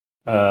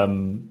 Let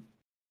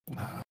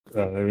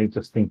me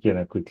just think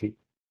here quickly.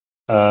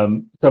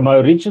 So my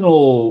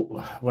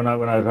original when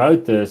I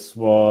wrote this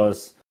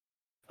was.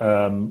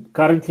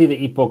 Currently,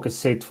 the epoch is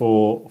set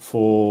for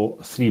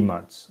 3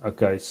 months.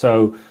 Okay,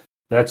 so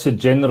that's a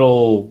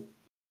general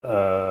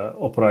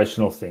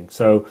operational thing.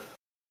 So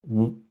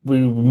we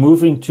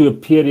move into a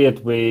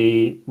period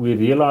where we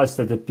realize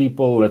that the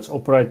people that's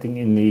operating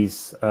in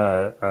these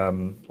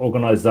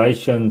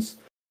organizations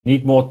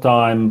need more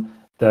time.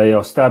 They are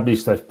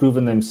established. They've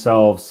proven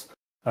themselves.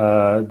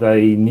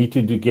 They need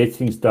to get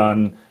things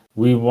done.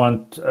 We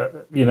want,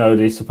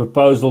 there's a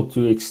proposal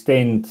to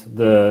extend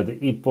the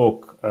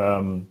epoch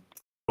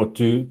or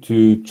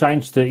to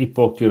change the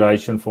epoch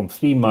duration from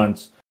 3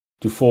 months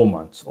to 4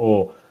 months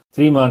or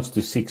 3 months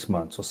to 6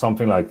 months or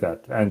something like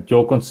that. And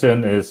your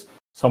concern is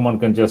someone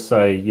can just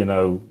say,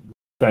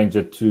 change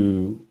it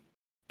to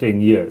 10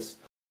 years.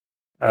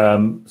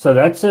 So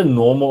that's a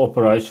normal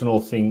operational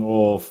thing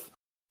of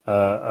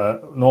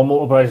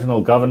normal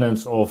operational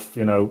governance of,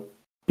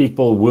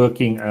 people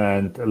working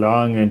and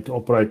allowing them to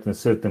operate in a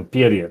certain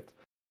period.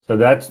 So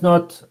that's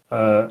not,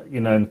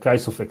 in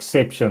case of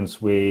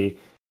exceptions where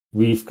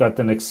we've got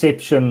an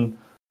exception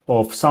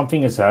of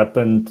something has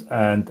happened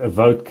and a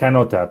vote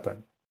cannot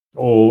happen,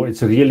 or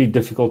it's really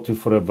difficult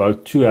for a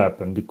vote to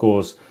happen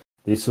because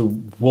there's a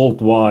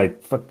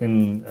worldwide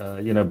fucking,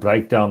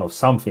 breakdown of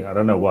something. I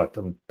don't know what.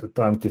 I'm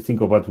trying to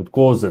think of what would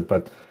cause it,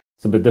 but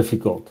it's a bit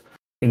difficult.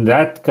 In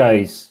that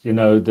case,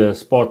 the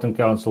Spartan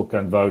Council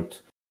can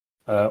vote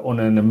on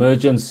an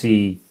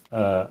emergency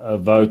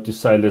vote to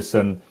say,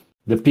 listen,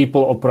 the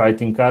people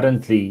operating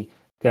currently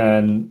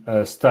can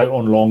stay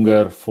on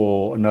longer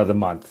for another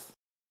month.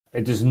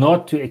 It is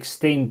not to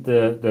extend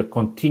the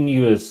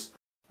continuous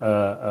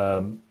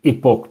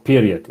epoch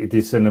period. It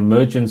is an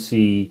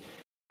emergency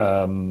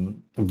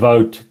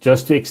vote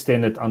just to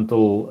extend it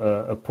until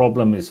a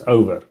problem is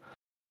over.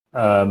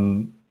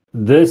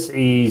 This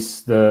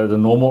is the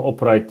normal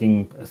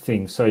operating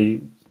thing. So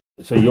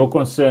your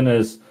concern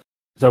is,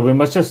 so we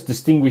must just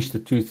distinguish the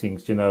two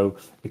things,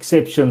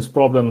 exceptions,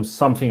 problems,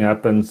 something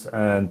happens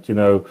and,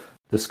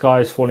 the sky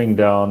is falling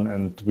down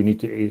and we need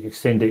to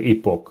extend the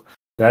epoch.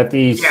 That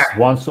is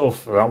once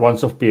off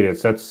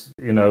periods. That's,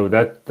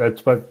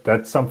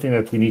 that's something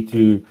that we need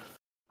to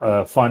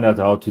find out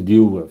how to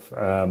deal with.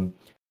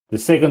 The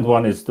second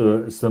one is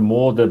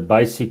the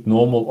basic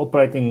normal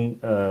operating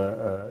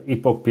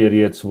epoch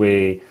periods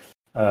where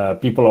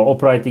people are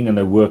operating and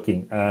they're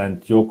working.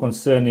 And your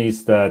concern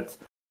is that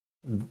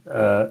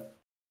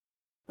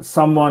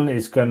someone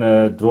is going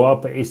to draw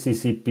up a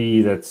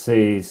SCCP that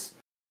says,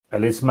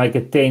 let's make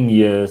it 10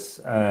 years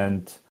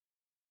and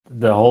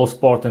the whole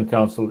Spartan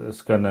Council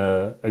is going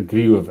to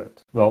agree with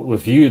it. Well,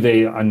 with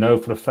you, I know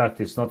for a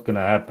fact it's not going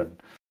to happen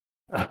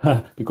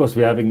because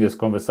we're having this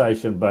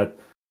conversation. But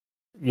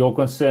your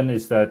concern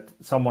is that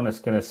someone is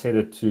going to set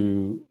it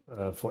to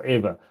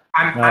forever.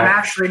 I'm Now-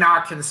 actually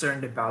not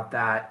concerned about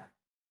that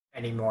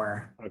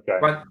anymore. Okay.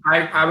 But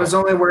I was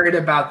only worried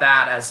about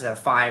that as a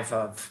 5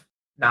 of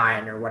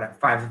 9 or whatever,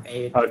 5 of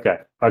 8.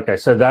 Okay.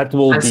 So that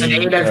will As an be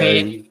 8 of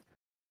 8.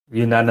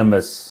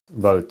 unanimous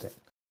voting.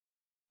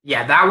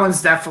 Yeah, that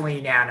one's definitely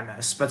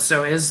unanimous. But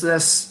so is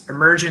this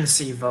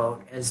emergency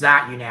vote? Is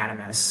that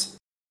unanimous?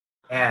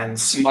 And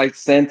My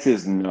sense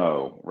is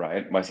no,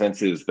 right? My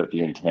sense is that the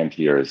intent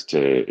here is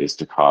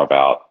to carve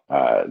out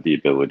the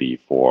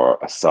ability for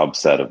a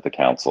subset of the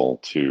council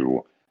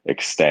to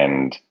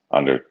extend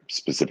under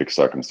specific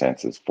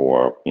circumstances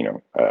for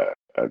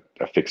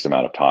a fixed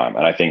amount of time.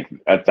 And I think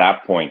at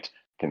that point,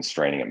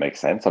 constraining it makes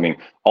sense. I mean,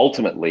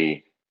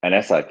 ultimately, an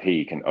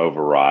SIP can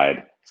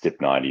override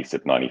SIP 90,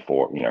 SIP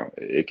 94.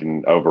 It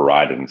can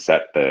override and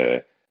set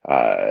the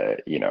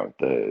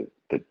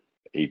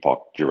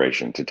epoch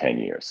duration to 10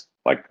 years.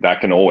 Like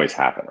that can always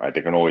happen, right?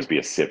 There can always be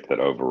a SIP that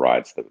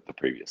overrides the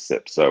previous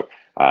SIP. So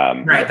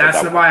right,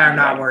 that's why I'm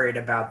not worried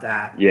about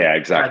that. Yeah,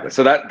 exactly. But,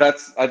 so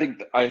that's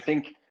I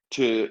think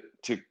to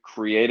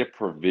create a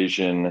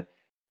provision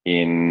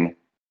in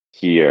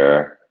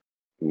here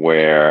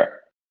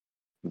where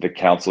the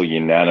council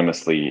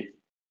unanimously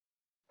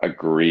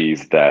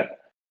agrees that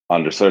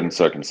under certain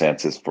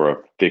circumstances for a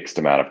fixed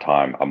amount of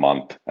time, a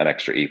month, an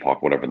extra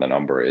epoch, whatever the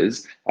number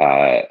is,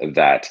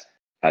 that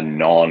a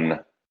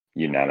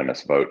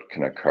non-unanimous vote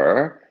can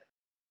occur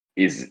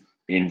is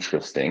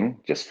interesting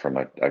just from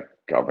a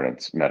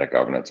meta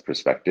governance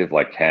perspective.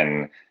 Like,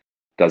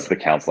 does the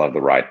council have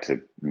the right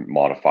to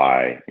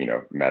modify,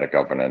 meta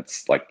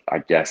governance? Like, I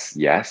guess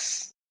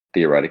yes,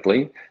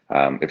 theoretically,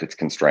 if it's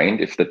constrained.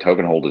 If the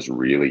token holders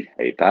really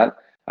hate that,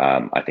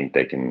 I think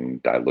they can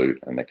dilute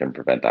and they can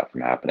prevent that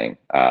from happening.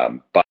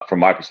 But from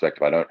my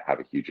perspective, I don't have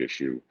a huge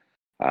issue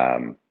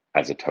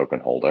as a token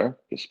holder.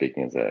 Just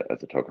speaking as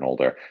a token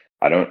holder,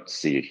 I don't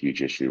see a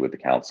huge issue with the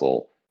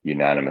council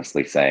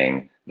unanimously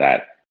saying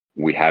that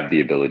we have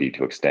the ability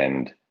to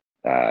extend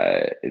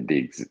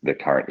the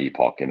current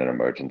epoch in an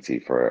emergency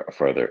for a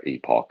further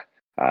epoch,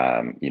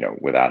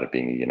 without it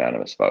being a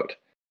unanimous vote.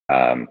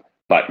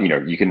 But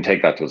you can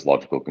take that to its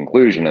logical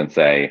conclusion and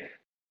say,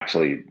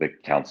 actually, the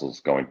council's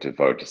going to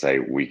vote to say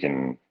we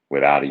can,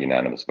 without a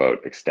unanimous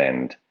vote,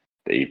 extend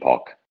the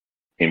epoch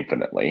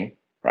infinitely,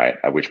 right?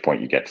 At which point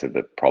you get to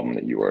the problem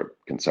that you were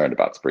concerned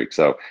about, Spreek.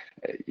 So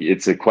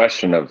it's a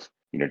question of,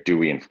 do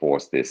we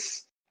enforce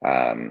this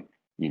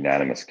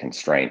unanimous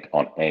constraint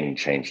on any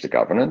change to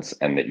governance,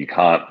 and that you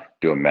can't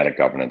do a meta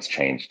governance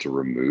change to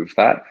remove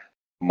that?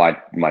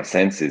 My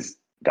sense is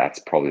that's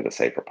probably the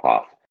safer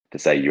path, to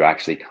say you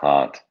actually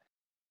can't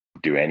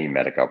do any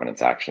meta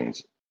governance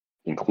actions,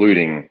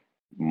 including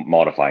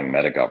modifying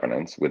meta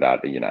governance,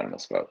 without a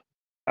unanimous vote.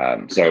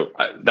 So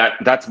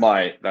that's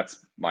my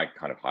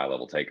kind of high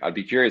level take. I'd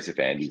be curious if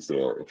Andy's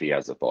there, if he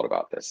has a thought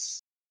about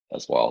this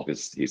as well,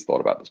 because he's thought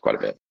about this quite a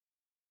bit.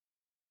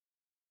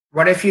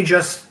 what if you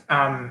just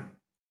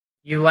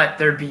you let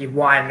there be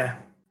one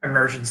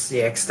emergency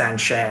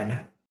extension,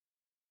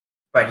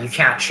 but you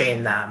can't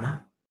chain them?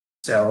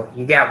 So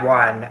you get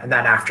one, and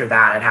then after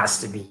that, it has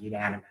to be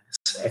unanimous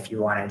if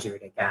you want to do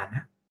it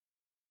again.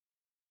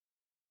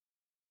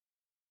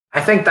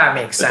 I think that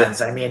makes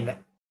sense. I mean,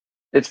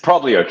 it's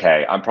probably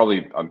okay. I'm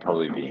probably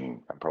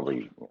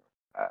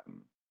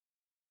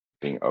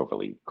being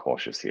overly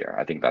cautious here.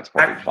 I think that's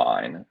probably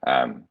fine.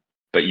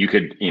 But you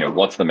could,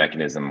 what's the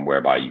mechanism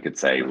whereby you could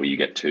say, well, you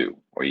get 2,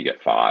 or you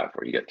get 5,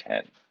 or you get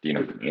 10? Do you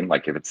know what I mean?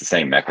 Like, if it's the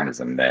same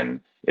mechanism, then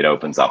it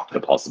opens up the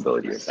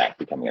possibility of that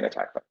becoming an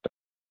attack vector.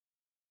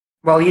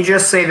 well, you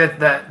just say that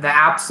the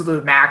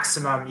absolute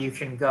maximum you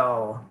can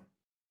go,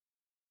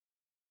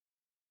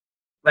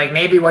 like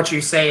maybe what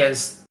you say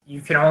is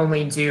you can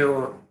only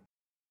do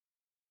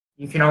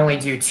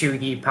 2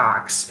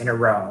 epochs in a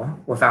row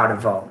without a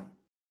vote.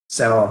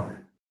 So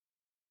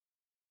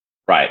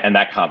Right, and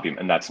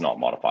that's not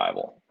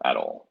modifiable at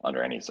all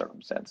under any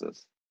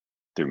circumstances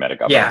through meta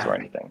governance or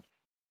anything.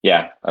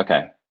 Yeah.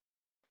 Okay.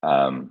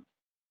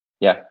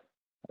 Yeah,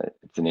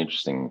 it's an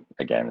interesting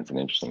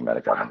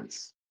meta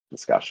governance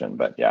discussion,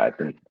 but yeah, I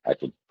think I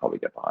could probably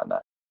get behind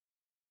that.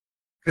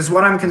 Because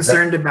what I'm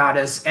concerned about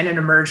is, in an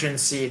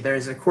emergency,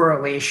 there's a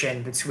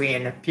correlation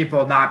between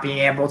people not being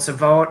able to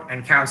vote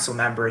and council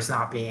members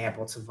not being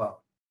able to vote.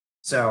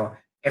 So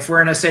if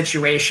we're in a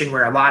situation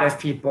where a lot of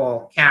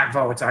people can't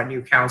vote on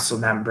new council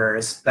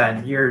members,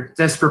 then you're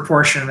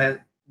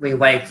disproportionately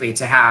likely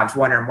to have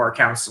one or more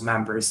council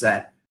members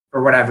that,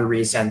 for whatever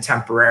reason,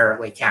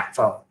 temporarily can't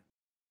vote.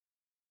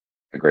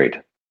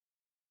 Agreed.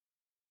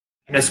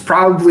 And it's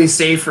probably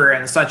safer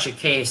in such a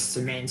case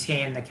to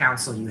maintain the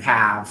council you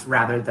have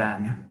rather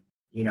than,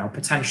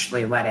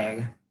 potentially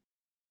letting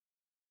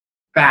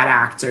bad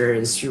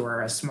actors who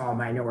are a small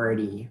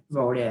minority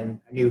vote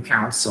in a new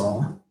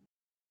council.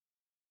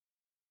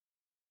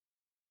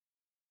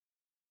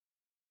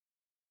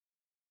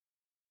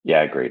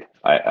 Yeah, agreed.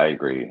 I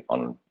agree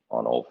on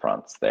all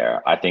fronts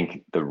there. I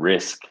think the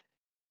risk,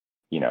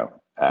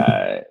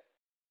 the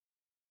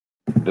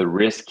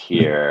risk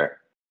here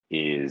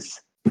is,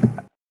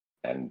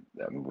 and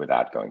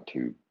without going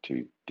too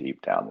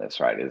deep down this,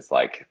 right, is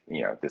like,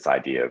 this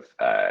idea of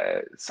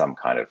some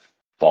kind of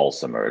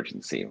false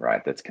emergency,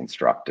 right, that's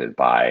constructed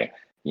by,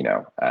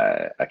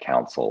 a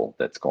council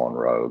that's gone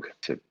rogue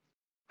to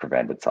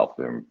prevent itself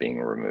from being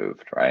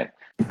removed, right?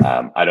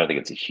 I don't think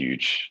it's a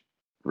huge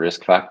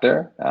risk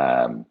factor,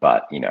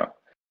 but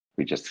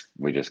we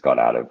just got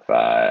out of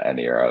an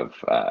era of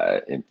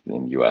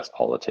in U.S.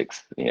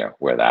 politics,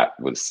 where that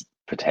was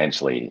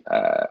potentially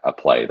a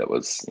play that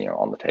was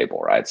on the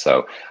table, right?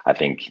 So I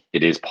think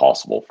it is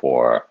possible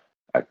for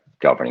a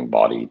governing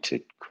body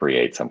to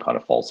create some kind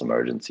of false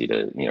emergency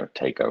to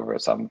take over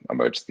some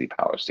emergency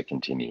powers to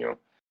continue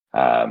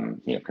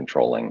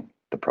controlling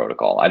the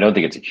protocol. I don't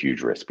think it's a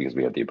huge risk because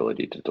we have the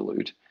ability to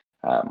dilute,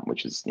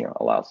 which is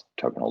allows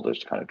token holders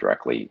to kind of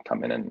directly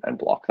come in and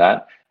block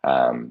that.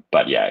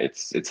 But yeah,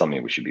 it's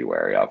something we should be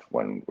wary of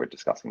when we're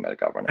discussing meta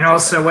governance. And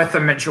also with the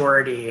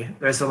majority,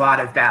 there's a lot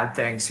of bad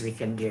things we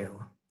can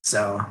do.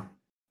 So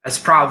it's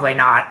probably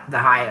not the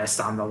highest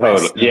on the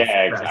list.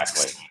 Yeah,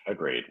 exactly.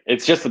 Agreed.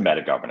 It's just the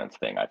meta governance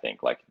thing. I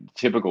think like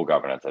typical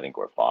governance, I think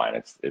we're fine.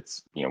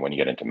 It's when you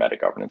get into meta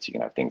governance, you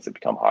can have things that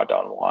become hard to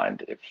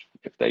unwind if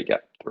they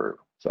get through.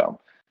 So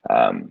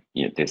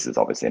this is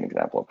obviously an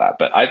example of that.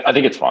 But I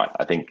think it's fine.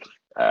 I think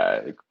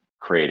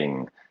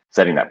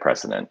setting that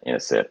precedent in a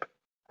SIP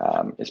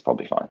is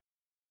probably fine.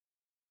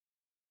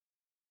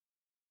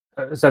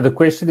 So the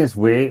question is,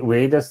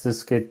 where does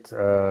this get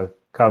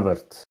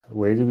covered?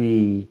 Where do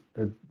we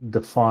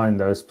define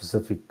those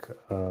specific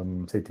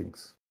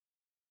settings?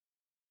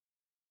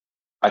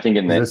 I think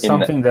in the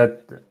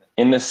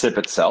SIP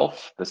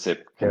itself, the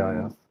SIP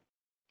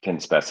can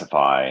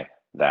specify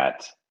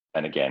that.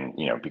 And again,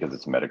 because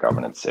it's a meta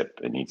governance SIP,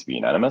 it needs to be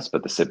unanimous.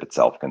 But the SIP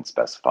itself can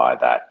specify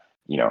that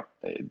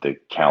the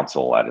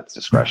council at its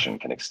discretion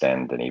can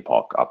extend an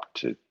epoch up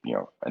to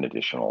an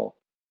additional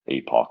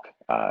epoch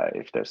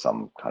if there's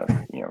some kind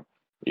of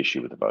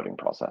issue with the voting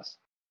process.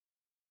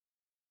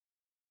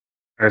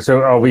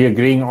 So are we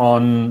agreeing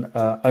on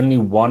only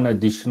one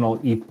additional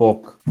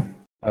epoch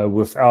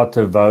without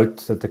a vote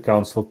that the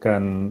council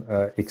can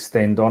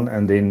extend on,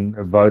 and then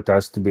a vote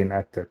has to be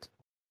enacted?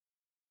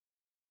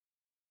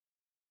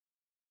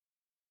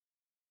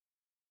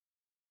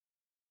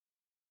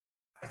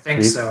 I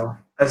think so.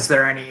 Is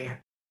there any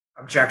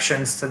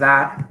objections to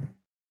that?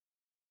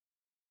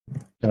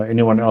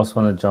 Anyone else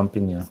want to jump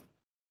in here?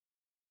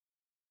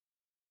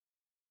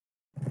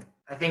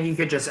 I think you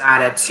could just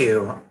add it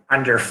to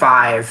under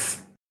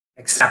 5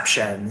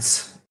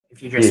 exceptions.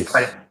 If you just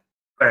put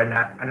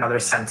another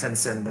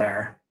sentence in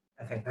there,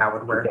 I think that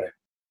would work. Okay.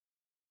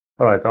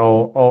 All right,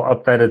 I'll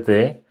update it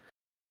there.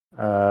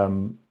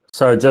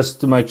 So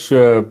just to make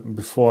sure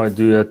before I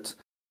do it,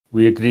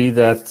 we agree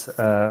that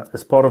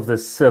as part of the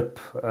SIP,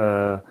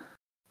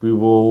 we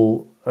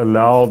will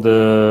allow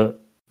the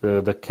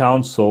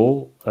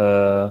council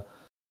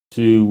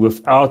to,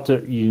 without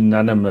a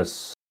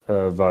unanimous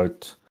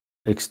vote,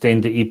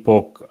 extend the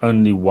epoch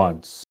only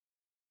once,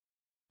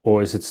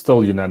 or is it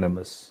still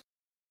unanimous?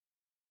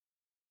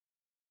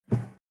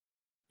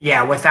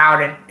 Yeah,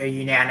 without a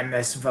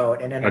unanimous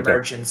vote in an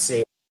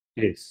emergency,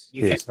 yes,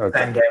 you can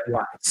extend it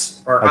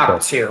once, or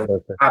up to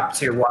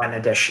one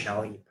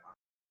additional epoch.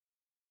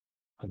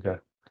 Okay,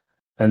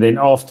 and then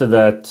after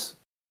that,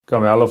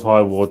 come hell of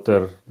high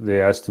water,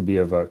 there has to be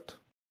a vote.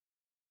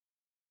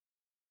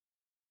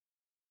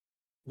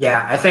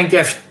 Yeah, I think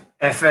if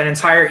an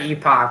entire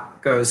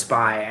epoch goes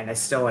by and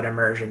it's still an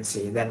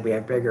emergency, then we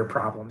have bigger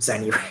problems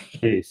anyway.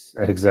 Yes,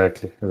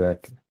 exactly.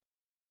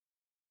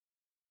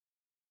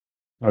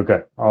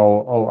 Okay,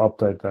 I'll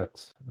update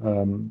that.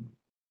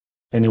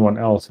 Anyone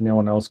else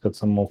got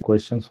some more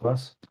questions for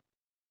us?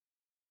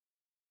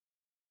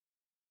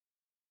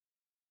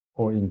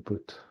 Or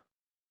input?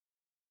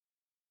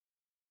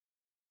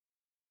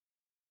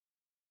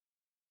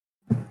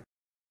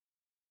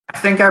 I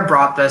think I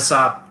brought this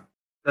up.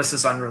 This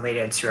is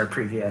unrelated to our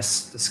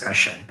previous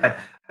discussion, but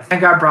I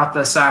think I brought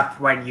this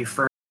up when you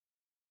first.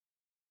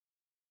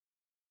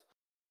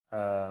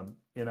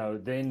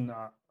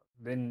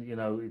 Then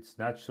it's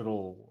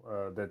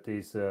natural that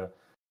there's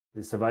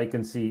a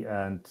vacancy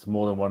and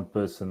more than one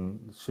person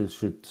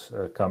should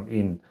come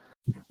in.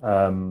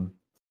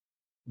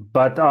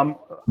 But I'm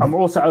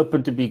also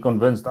open to be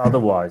convinced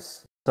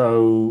otherwise.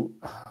 So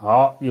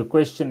your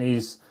question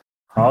is,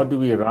 how do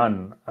we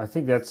run? I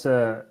think that's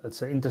an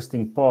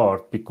interesting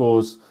part,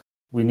 because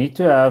we need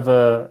to have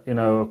a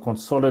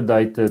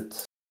consolidated,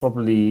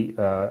 probably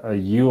a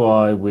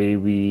UI where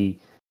we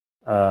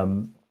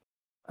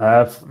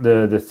have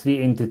the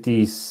 3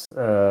 entities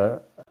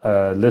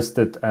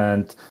listed,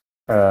 and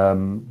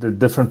the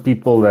different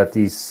people that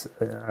is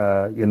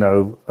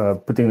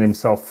putting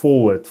themselves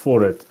forward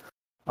for it.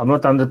 I'm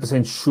not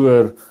 100%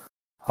 sure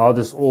how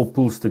this all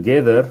pulls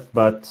together,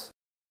 but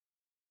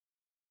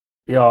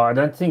yeah, I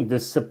don't think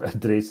this SIP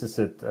addresses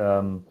it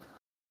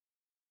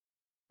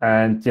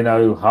and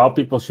how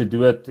people should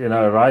do it.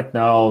 Right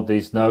now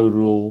there's no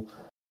rule.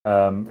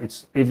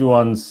 It's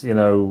everyone's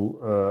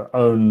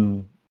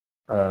own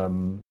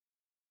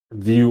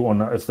view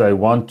on if they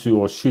want to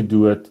or should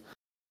do it.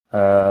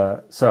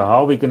 So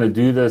how are we going to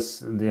do this?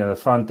 The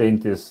front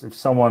end is, if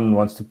someone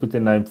wants to put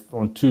their name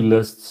on 2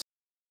 lists,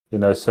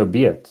 so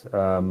be it.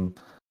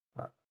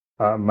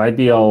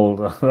 Maybe I'll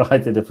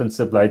write a different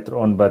SIP later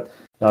on, but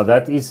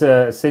that is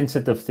a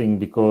sensitive thing,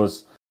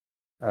 because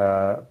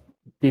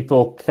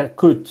people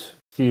could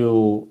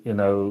feel,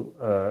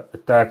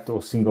 attacked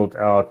or singled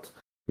out,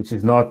 which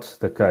is not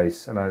the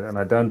case. And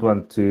I don't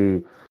want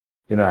to,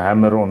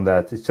 hammer on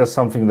that. It's just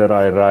something that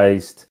I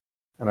raised.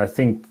 And I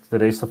think the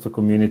rest of the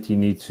community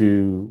need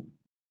to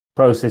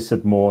process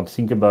it more and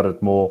think about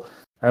it more.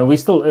 And we're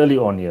still early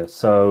on here.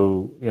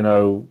 So,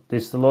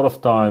 there's a lot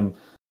of time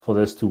for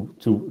this to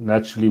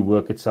naturally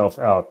work itself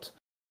out.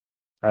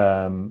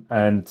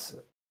 And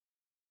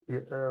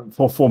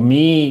for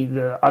me,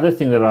 the other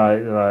thing that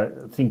I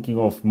thinking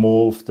of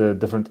more of the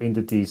different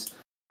entities,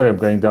 sorry, I'm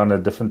going down a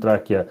different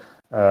track here,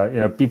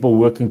 people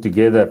working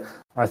together.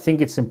 I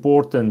think it's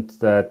important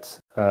that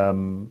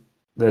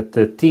that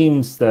the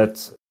teams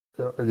that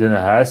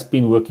has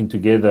been working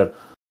together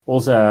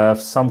also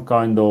have some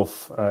kind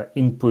of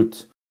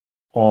input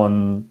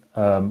on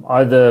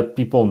either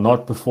people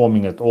not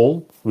performing at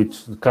all,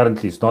 which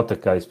currently is not the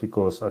case,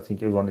 because I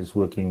think everyone is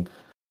working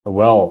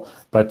well.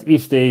 But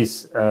if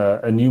there's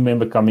a new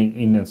member coming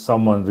in and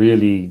someone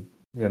really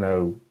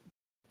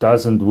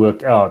doesn't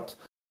work out,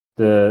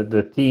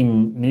 the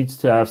team needs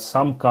to have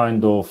some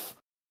kind of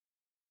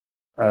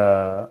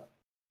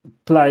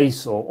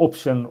place or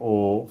option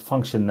or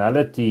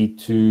functionality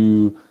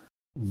to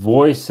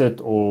voice it,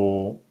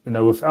 or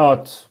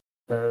without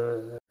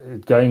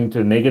going into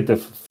a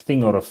negative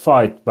thing or a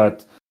fight.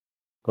 But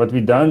what I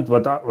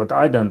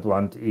don't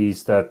want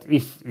is that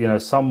if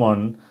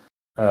someone,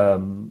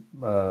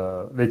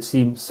 let's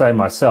say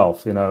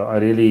myself, I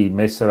really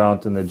mess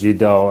around in the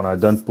GDAO and I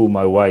don't pull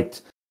my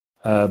weight,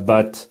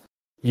 but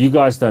you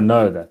guys don't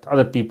know that,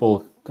 other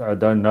people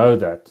don't know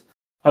that,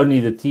 only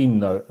the team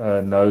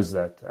knows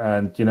that.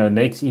 And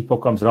next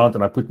epoch comes around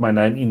and I put my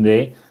name in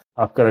there,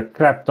 I've got a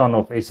crap ton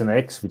of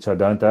SNX, which I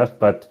don't have,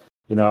 but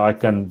I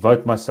can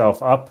vote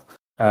myself up,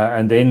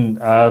 and then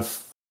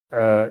have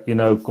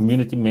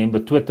community member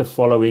Twitter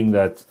following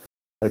that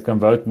can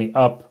vote me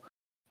up.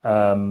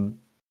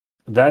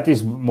 That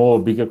is more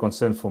a bigger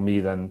concern for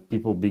me than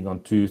people being on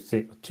two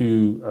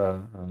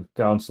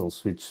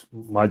councils, which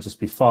might just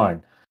be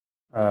fine.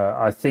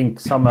 I think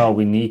somehow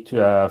we need to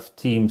have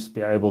teams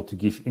be able to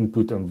give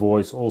input and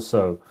voice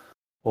also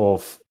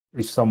of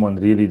if someone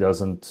really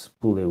doesn't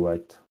pull their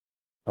weight.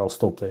 I'll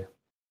stop there.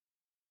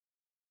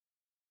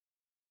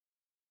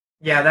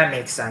 Yeah, that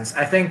makes sense.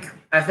 I think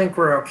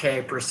we're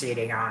okay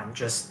proceeding on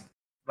just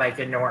like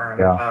a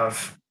norm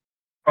of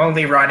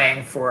only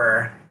running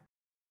for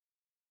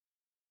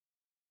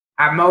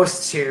at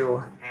most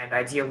 2 and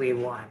ideally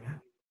 1.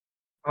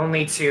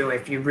 Only 2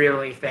 if you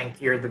really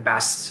think you're the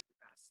best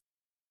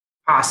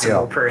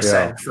possible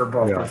person for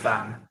both of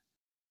them.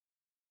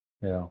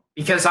 Yeah.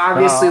 Because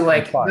obviously,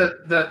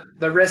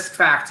 the risk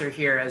factor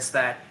here is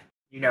that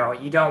you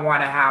don't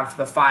want to have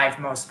the 5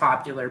 most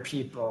popular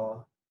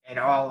people in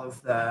all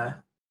of the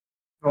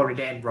voted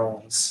in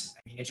roles. I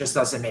mean, it just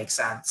doesn't make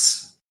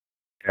sense.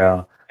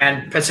 Yeah.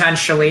 And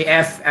potentially,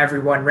 if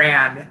everyone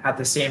ran at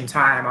the same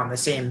time on the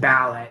same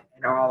ballot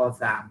and all of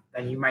them,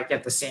 then you might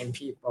get the same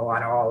people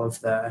on all of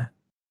the.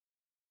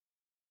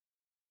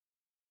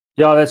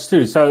 Yeah, that's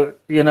true. So,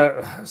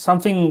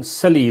 something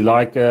silly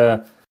like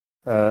a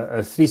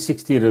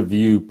 360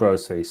 review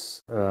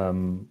process.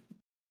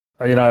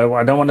 I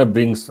don't want to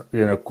bring,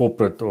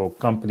 corporate or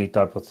company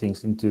type of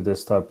things into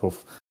this type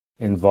of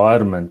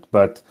environment,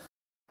 but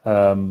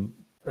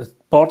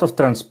part of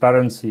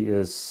transparency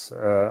is,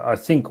 I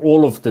think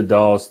all of the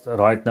DAOs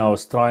right now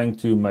is trying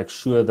to make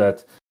sure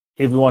that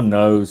everyone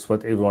knows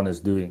what everyone is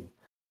doing.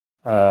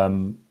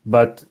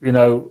 But,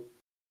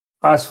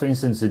 us, for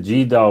instance, the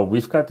GDAO,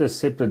 we've got a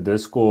separate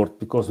Discord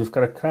because we've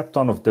got a crap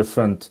ton of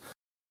different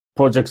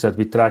projects that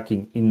we're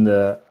tracking in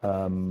the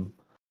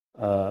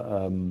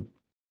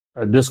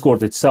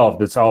Discord itself.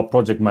 That's our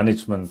project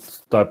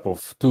management type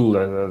of tool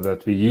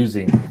that we're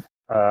using.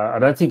 I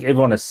don't think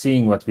everyone is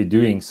seeing what we're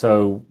doing,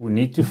 so we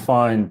need to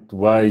find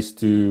ways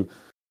to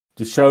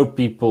show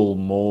people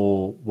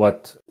more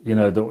what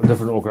the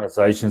different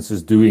organizations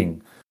is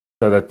doing,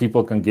 so that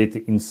people can get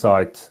the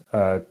insight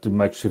to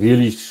make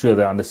really sure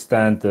they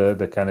understand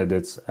the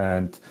candidates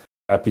and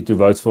happy to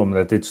vote for them.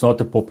 That it's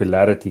not a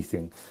popularity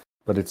thing,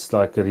 but it's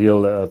like a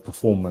real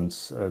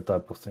performance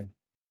type of thing.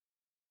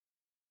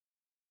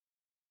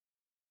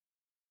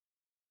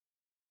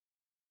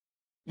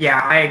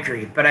 Yeah, I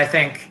agree. But I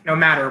think no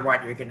matter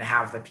what, you're going to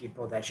have the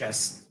people that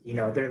just,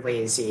 they're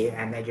lazy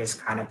and they just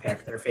kind of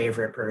pick their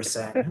favorite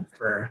person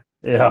for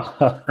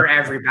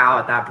every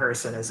ballot that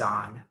person is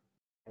on.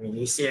 I mean,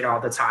 you see it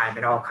all the time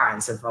in all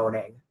kinds of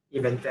voting,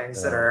 even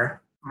things that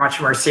are much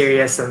more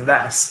serious than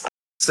this.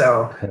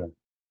 So,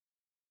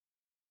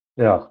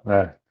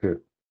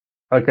 good.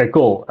 Okay,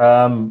 cool.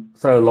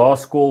 So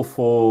last call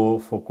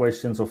for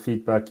questions or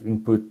feedback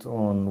input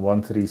on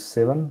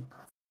 137.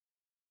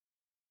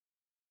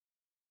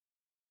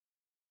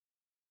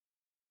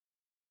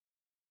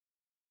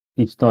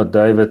 If not,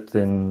 David,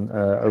 then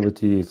over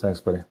to you. Thanks,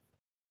 buddy.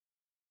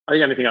 I think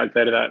the only thing I'd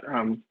say to that,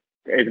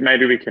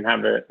 maybe we can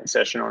have a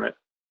session on it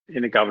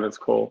in the governance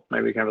call.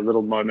 Maybe we can have a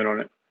little moment on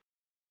it.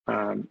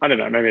 I don't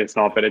know, maybe it's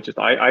not, but it just,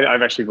 I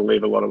actually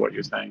believe a lot of what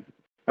you're saying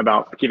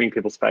about giving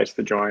people space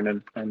to join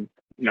and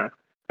you know,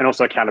 and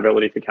also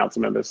accountability for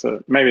council members.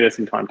 So maybe there's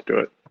some time to do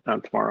it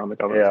tomorrow on the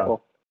governance Yeah.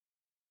 call.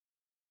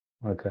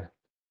 Okay.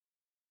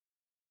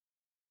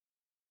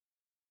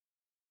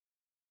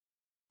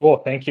 Cool,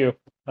 thank you.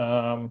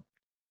 All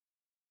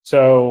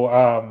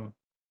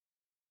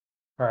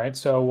right,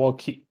 so we'll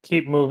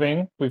keep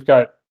moving. We've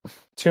got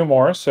two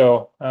more,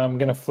 so I'm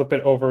going to flip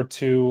it over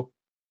to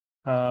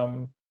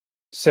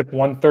SIP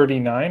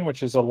 139,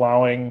 which is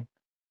allowing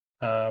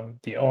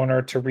the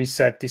owner to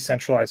reset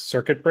decentralized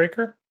circuit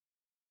breaker.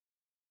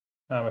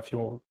 If you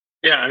will.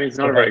 Yeah, I mean, it's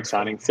not a very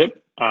exciting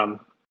SIP.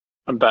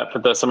 But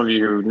for some of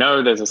you who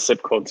know, there's a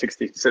SIP called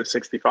SIP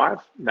 65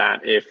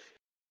 that if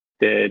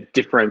the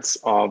difference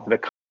of the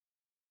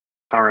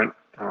current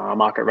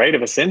market rate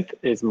of a synth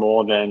is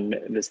more than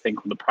this thing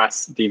called the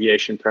price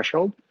deviation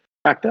threshold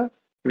factor,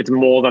 if it's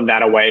more than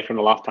that away from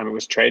the last time it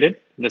was traded,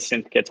 the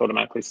synth gets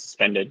automatically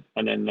suspended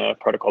and then the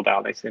protocol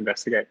DAO needs to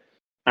investigate.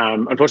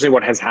 Unfortunately,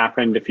 what has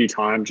happened a few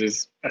times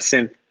is a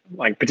synth,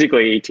 like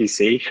particularly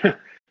ETC,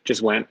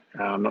 just went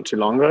not too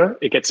long ago.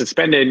 It gets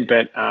suspended,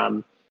 but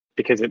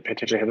because it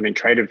potentially hasn't been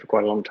traded for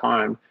quite a long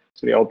time,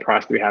 so the old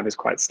price that we have is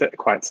quite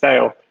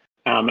stale.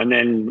 And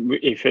then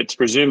if it's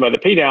resumed by the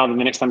PDAO, then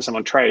the next time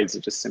someone trades,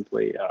 it just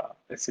simply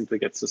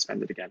gets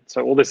suspended again.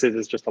 So all this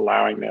is just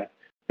allowing the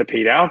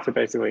PDAO to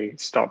basically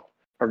stop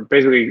or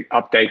basically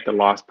update the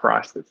last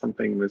price that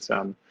something was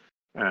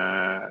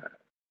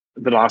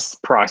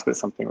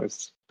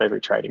basically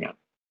trading at.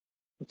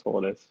 That's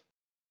all it is,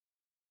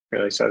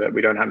 really, so that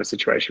we don't have a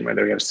situation where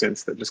we have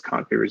synths that just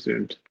can't be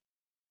resumed.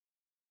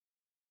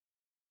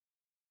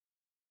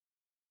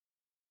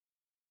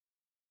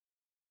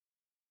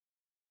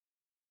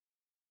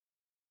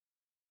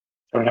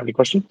 Anyone have any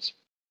questions?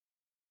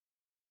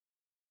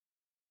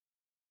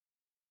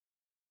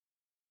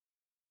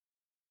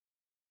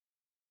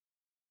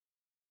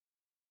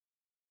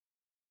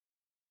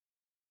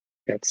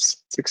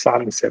 It's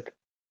exciting, SIP.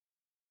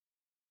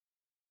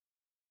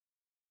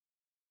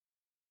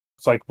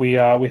 It's like we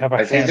have a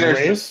I think hand there's-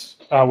 raise.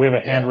 We have a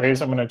hand Yeah.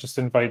 raise. I'm going to just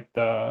invite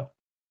the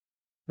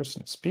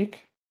person to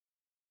speak.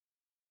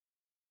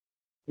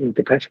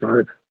 Depeche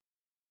Mode.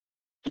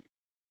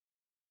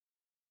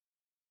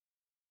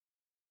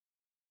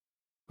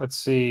 Let's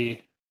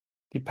see.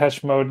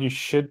 Depeche Mode, you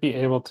should be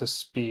able to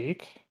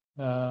speak.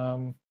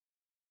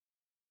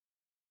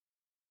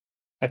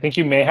 I think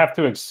you may have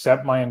to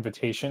accept my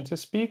invitation to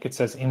speak. It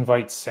says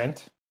invite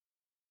sent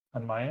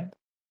on my end.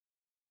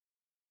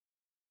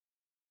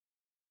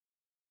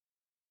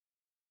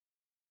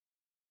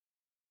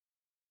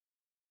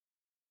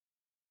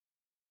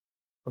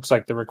 Looks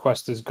like the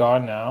request is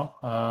gone now.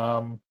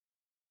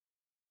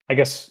 I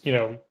guess,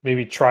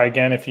 maybe try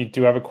again if you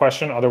do have a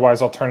question.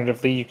 Otherwise,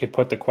 alternatively, you could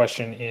put the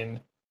question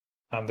in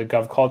the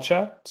GovCall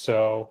chat.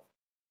 So,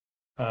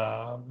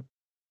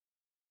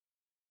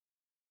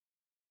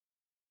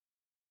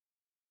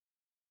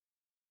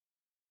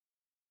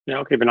 Yeah,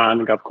 I'll keep an eye on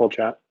the GovCall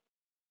chat.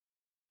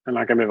 And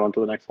I can move on to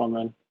the next one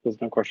then. There's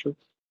no questions.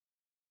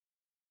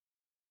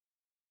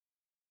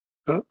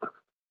 Oh.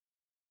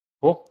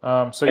 Cool.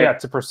 So yeah,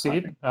 to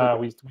proceed,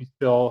 we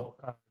still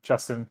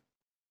Justin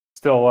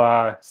still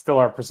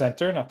our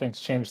presenter. Nothing's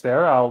changed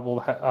there.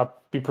 We'll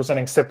be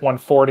presenting SIP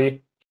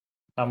 140,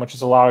 which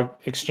is allow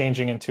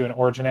exchanging into an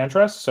origin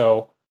address.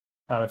 So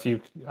if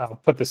you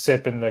put the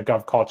SIP in the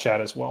GovCall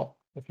chat as well,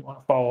 if you want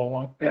to follow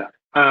along. Yeah.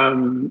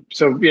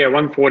 So yeah,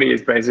 140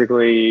 is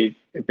basically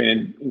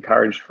been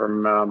encouraged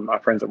from our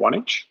friends at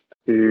 1inch,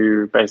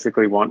 who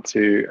basically want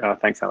to.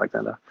 Thanks,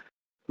 Alexander,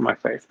 for my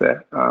face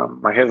there.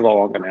 My hair's a lot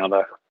longer now,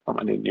 though. I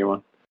might need a new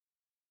one.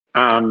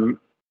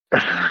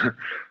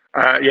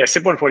 Yeah,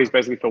 SIP 140 is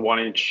basically for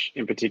 1inch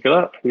in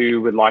particular,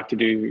 who would like to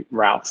do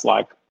routes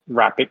like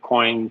wrap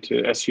Bitcoin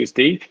to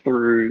SUSD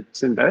through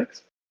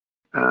Synthetix.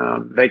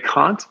 They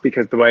can't,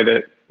 because the way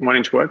that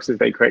 1inch works is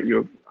they create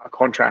you a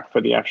contract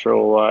for the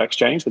actual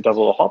exchange that does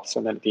all the hops,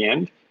 and then at the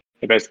end,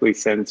 it basically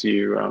sends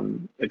you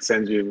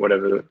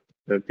whatever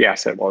the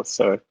asset was.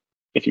 So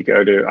if you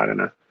go to, I don't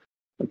know,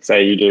 let's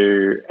say you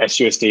do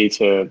SUSD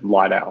to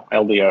LIDAR,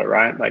 LDO,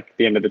 right? Like at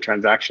the end of the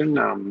transaction,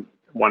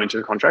 1inch of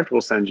the contract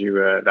will send you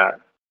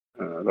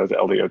those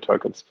LDO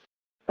tokens.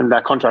 And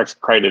that contract's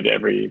created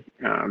every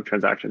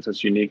transaction, so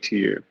it's unique to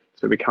you.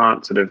 So we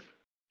can't sort of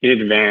in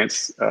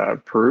advance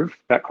prove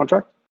that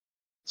contract.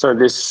 So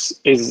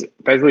this is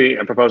basically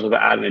a proposal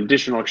to add an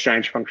additional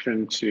exchange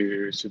function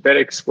to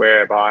Synthetix,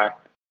 whereby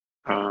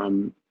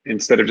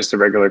instead of just a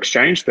regular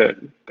exchange, that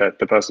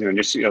the person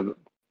who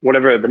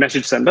whatever the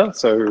message sender,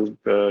 so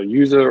the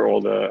user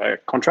or the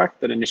contract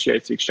that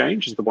initiates the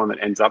exchange is the one that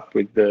ends up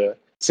with the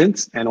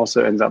synths and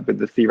also ends up with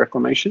the fee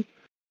reclamation.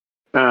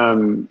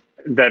 There'd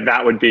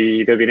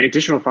be an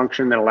additional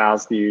function that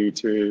allows you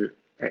to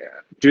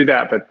do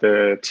that, but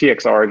the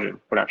TX origin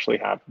would actually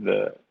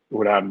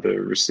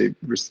receive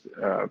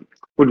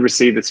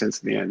the synths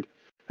at the end.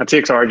 Now,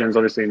 TX origin is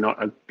obviously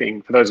not a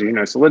thing. For those of you who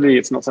know Solidity,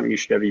 it's not something you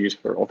should ever use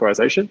for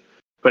authorization.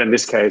 But in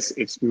this case,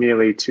 it's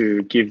merely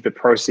to give the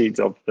proceeds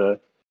of the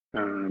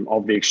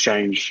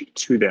exchange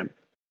to them.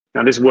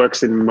 Now, this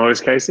works in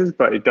most cases,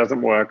 but it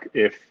doesn't work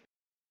if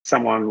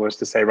someone was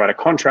to say write a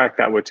contract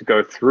that were to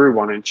go through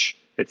 1inch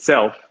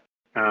itself,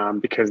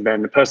 because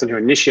then the person who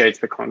initiates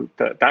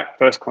that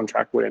first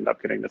contract would end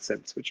up getting the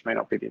synths, which may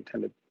not be the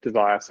intended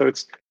desire. So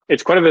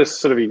it's quite a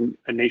sort of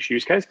a niche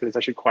use case, but it's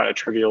actually quite a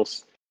trivial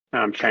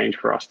change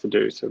for us to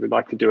do. So we'd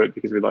like to do it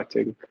because we'd like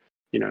to,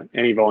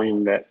 any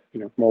volume that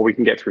more we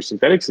can get through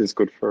synthetics is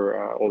good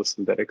for all the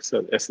synthetics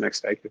SNX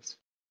stakers.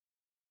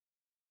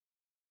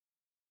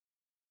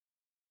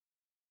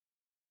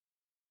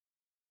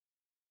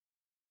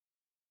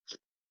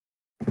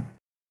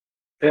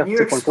 Yeah, Can you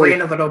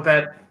explain a little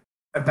bit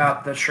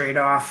about the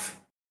trade-off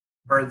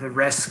or the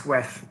risk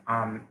with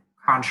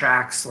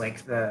contracts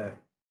like the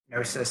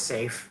Gnosis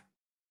safe?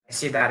 I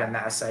see that in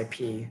the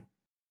SIP.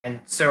 And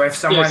so if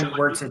someone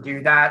were to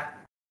do that,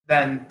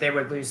 then they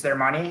would lose their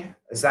money?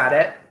 Is that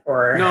it?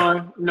 Or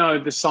No,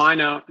 the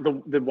signer,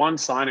 the one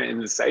signer in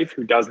the safe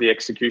who does the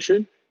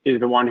execution is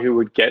the one who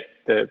would get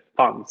the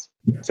funds.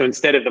 So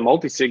instead of the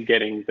multi-sig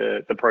getting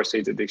the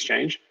proceeds of the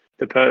exchange,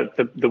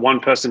 the one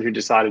person who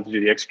decided to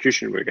do the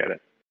execution would get it,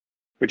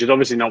 which is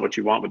obviously not what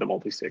you want with a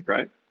multi-sig,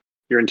 right?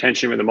 Your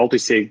intention with a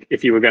multi-sig,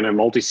 if you were going to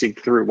multi-sig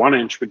through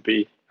 1inch, would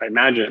be, I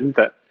imagine,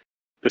 that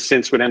the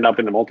synths would end up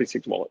in the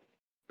multi-sig's wallet,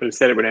 but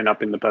instead it would end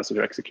up in the person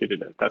who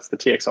executed it. That's the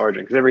TX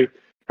origin, because every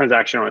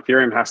transaction on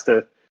Ethereum has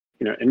to,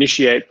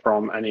 initiate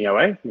from an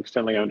EOA, an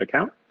externally owned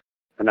account,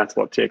 and that's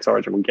what TX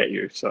origin will get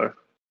you. So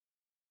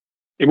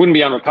it wouldn't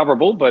be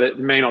unrecoverable, but it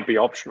may not be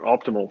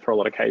optimal for a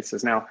lot of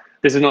cases. Now,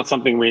 this is not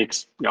something we're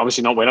not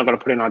going to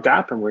put in our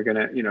DApp, and we're going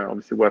to,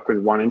 obviously work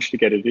with 1inch to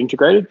get it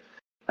integrated.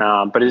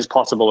 But it is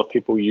possible if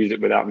people use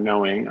it without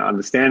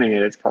understanding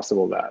it, it's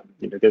possible that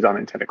there's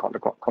unintended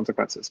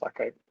consequences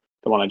like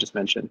the one I just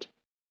mentioned.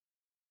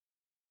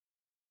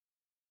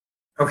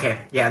 Okay,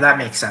 yeah, that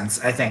makes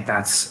sense. I think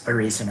that's a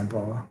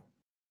reasonable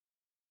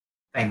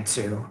thing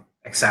to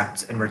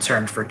accept in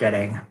return for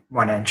getting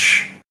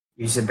 1inch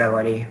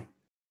usability.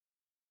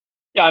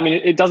 Yeah, I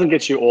mean, it doesn't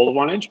get you all of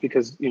 1inch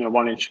because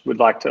 1inch would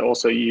like to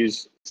also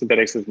use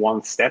synthetics as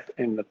one step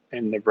in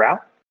the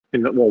route,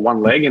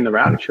 one leg in the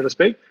route, so to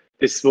speak.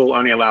 This will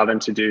only allow them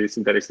to do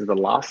synthetics as the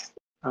last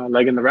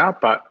leg in the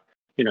route, but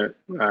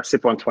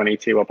SIP120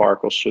 TWAP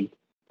Oracle should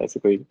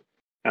basically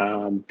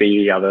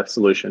be the other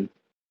solution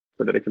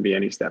so that it can be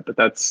any step, but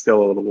that's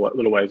still a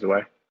little ways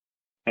away.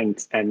 And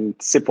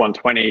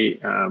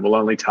SIP120 will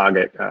only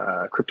target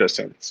crypto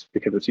synths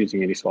because it's using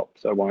Uniswap,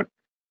 so it won't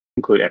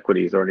include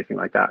equities or anything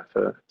like that.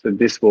 So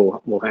this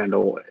will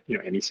handle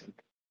any synth.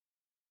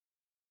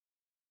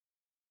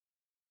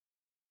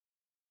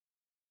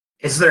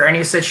 Is there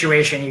any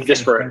situation you can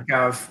think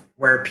of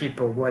where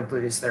people would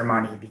lose their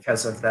money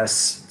because of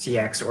this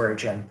TX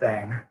origin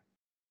thing?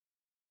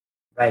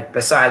 Like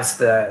besides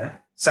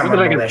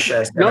someone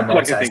malicious and a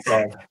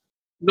multi-sig?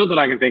 Not that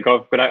I can think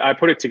of, but I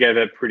put it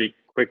together pretty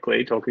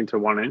quickly talking to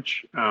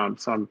 1inch.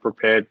 So I'm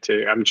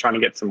trying to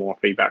get some more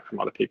feedback from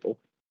other people.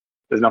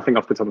 There's nothing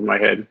off the top of my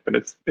head, but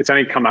it's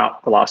only come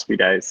out the last few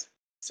days.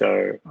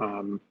 So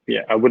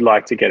yeah, I would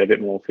like to get a bit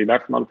more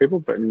feedback from other people,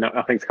 but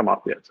nothing's come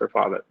up yet so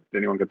far that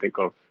anyone can think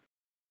of.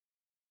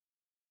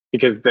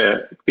 Because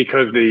the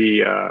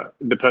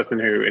person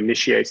who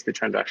initiates the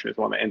transaction is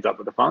the one that ends up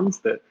with the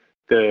funds.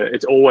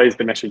 It's always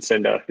the message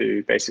sender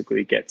who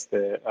basically gets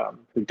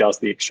who does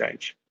the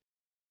exchange.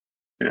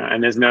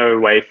 And there's no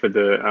way for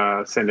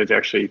the sender to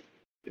actually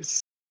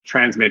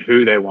transmit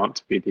who they want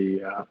to be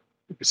the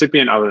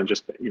recipient other than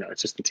just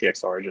it's just the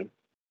TX origin.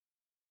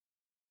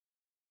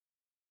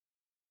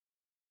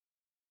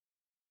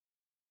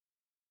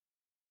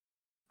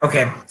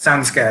 Okay,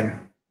 sounds good.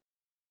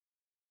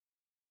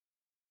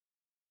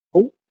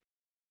 Cool.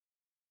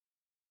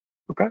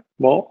 Okay,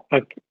 well,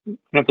 I don't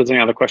know if there's any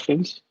other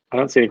questions. I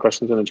don't see any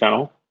questions in the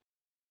channel.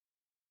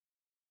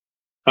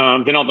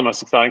 They're not the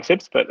most exciting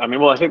SIPs, but I mean,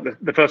 well, I think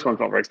the first one's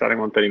not very exciting,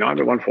 139,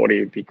 but 140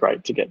 would be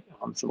great to get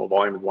some more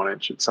volume with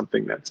 1inch. It's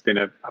something that's been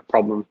a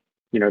problem,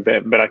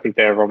 but I think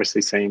they've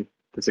obviously seen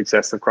the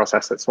success of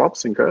cross-asset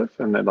swaps in Curve,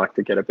 and they'd like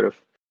to get a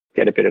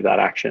bit of that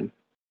action.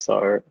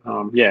 So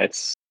yeah,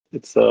 it's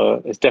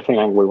definitely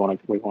something we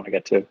want to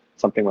get to,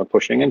 something we're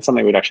pushing, and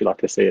something we'd actually like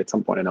to see at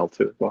some point in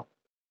L2 as well.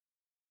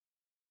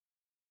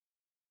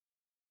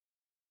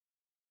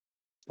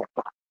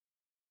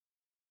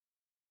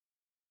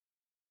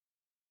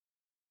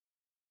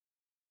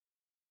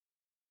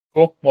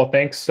 Cool. Well,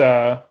 thanks,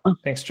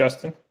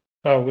 Justin.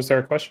 Was there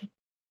a question?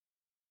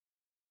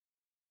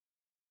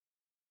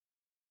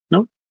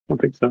 No, I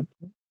don't think so.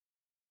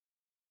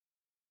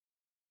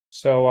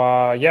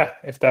 So yeah,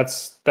 if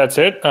that's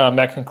it,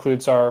 that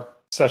concludes our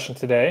session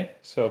today.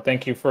 So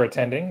thank you for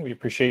attending. We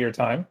appreciate your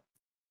time.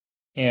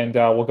 And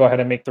we'll go ahead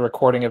and make the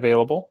recording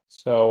available.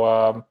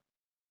 So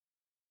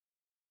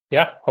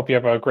yeah, hope you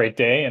have a great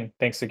day, and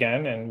thanks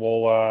again. And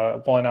we'll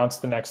announce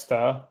the next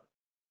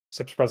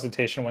SIPS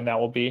presentation when that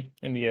will be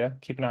in the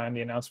keep an eye on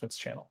the announcements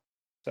channel.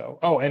 So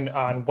and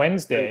on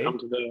Wednesday, Come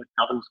to the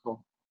governance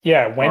call.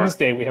 yeah,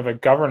 Wednesday we have a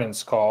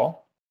governance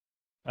call.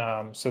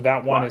 So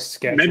that one is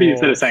scheduled. Maybe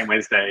instead of saying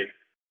Wednesday,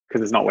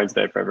 because it's not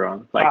Wednesday for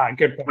everyone. Like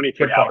good point.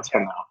 23 Good point, hours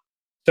from now.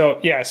 So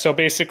yeah, so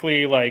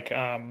basically like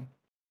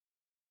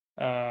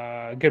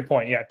good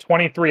point. Yeah,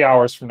 23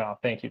 hours from now.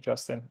 Thank you,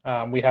 Justin.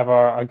 We have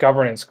a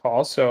governance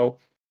call. So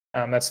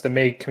that's the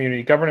May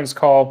community governance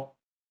call,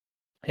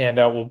 and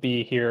we'll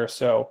be here.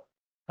 So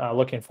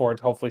looking forward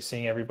to hopefully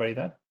seeing everybody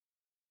then.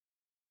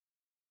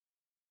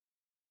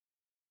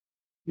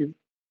 Yeah.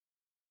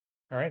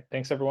 All right.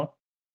 Thanks, everyone.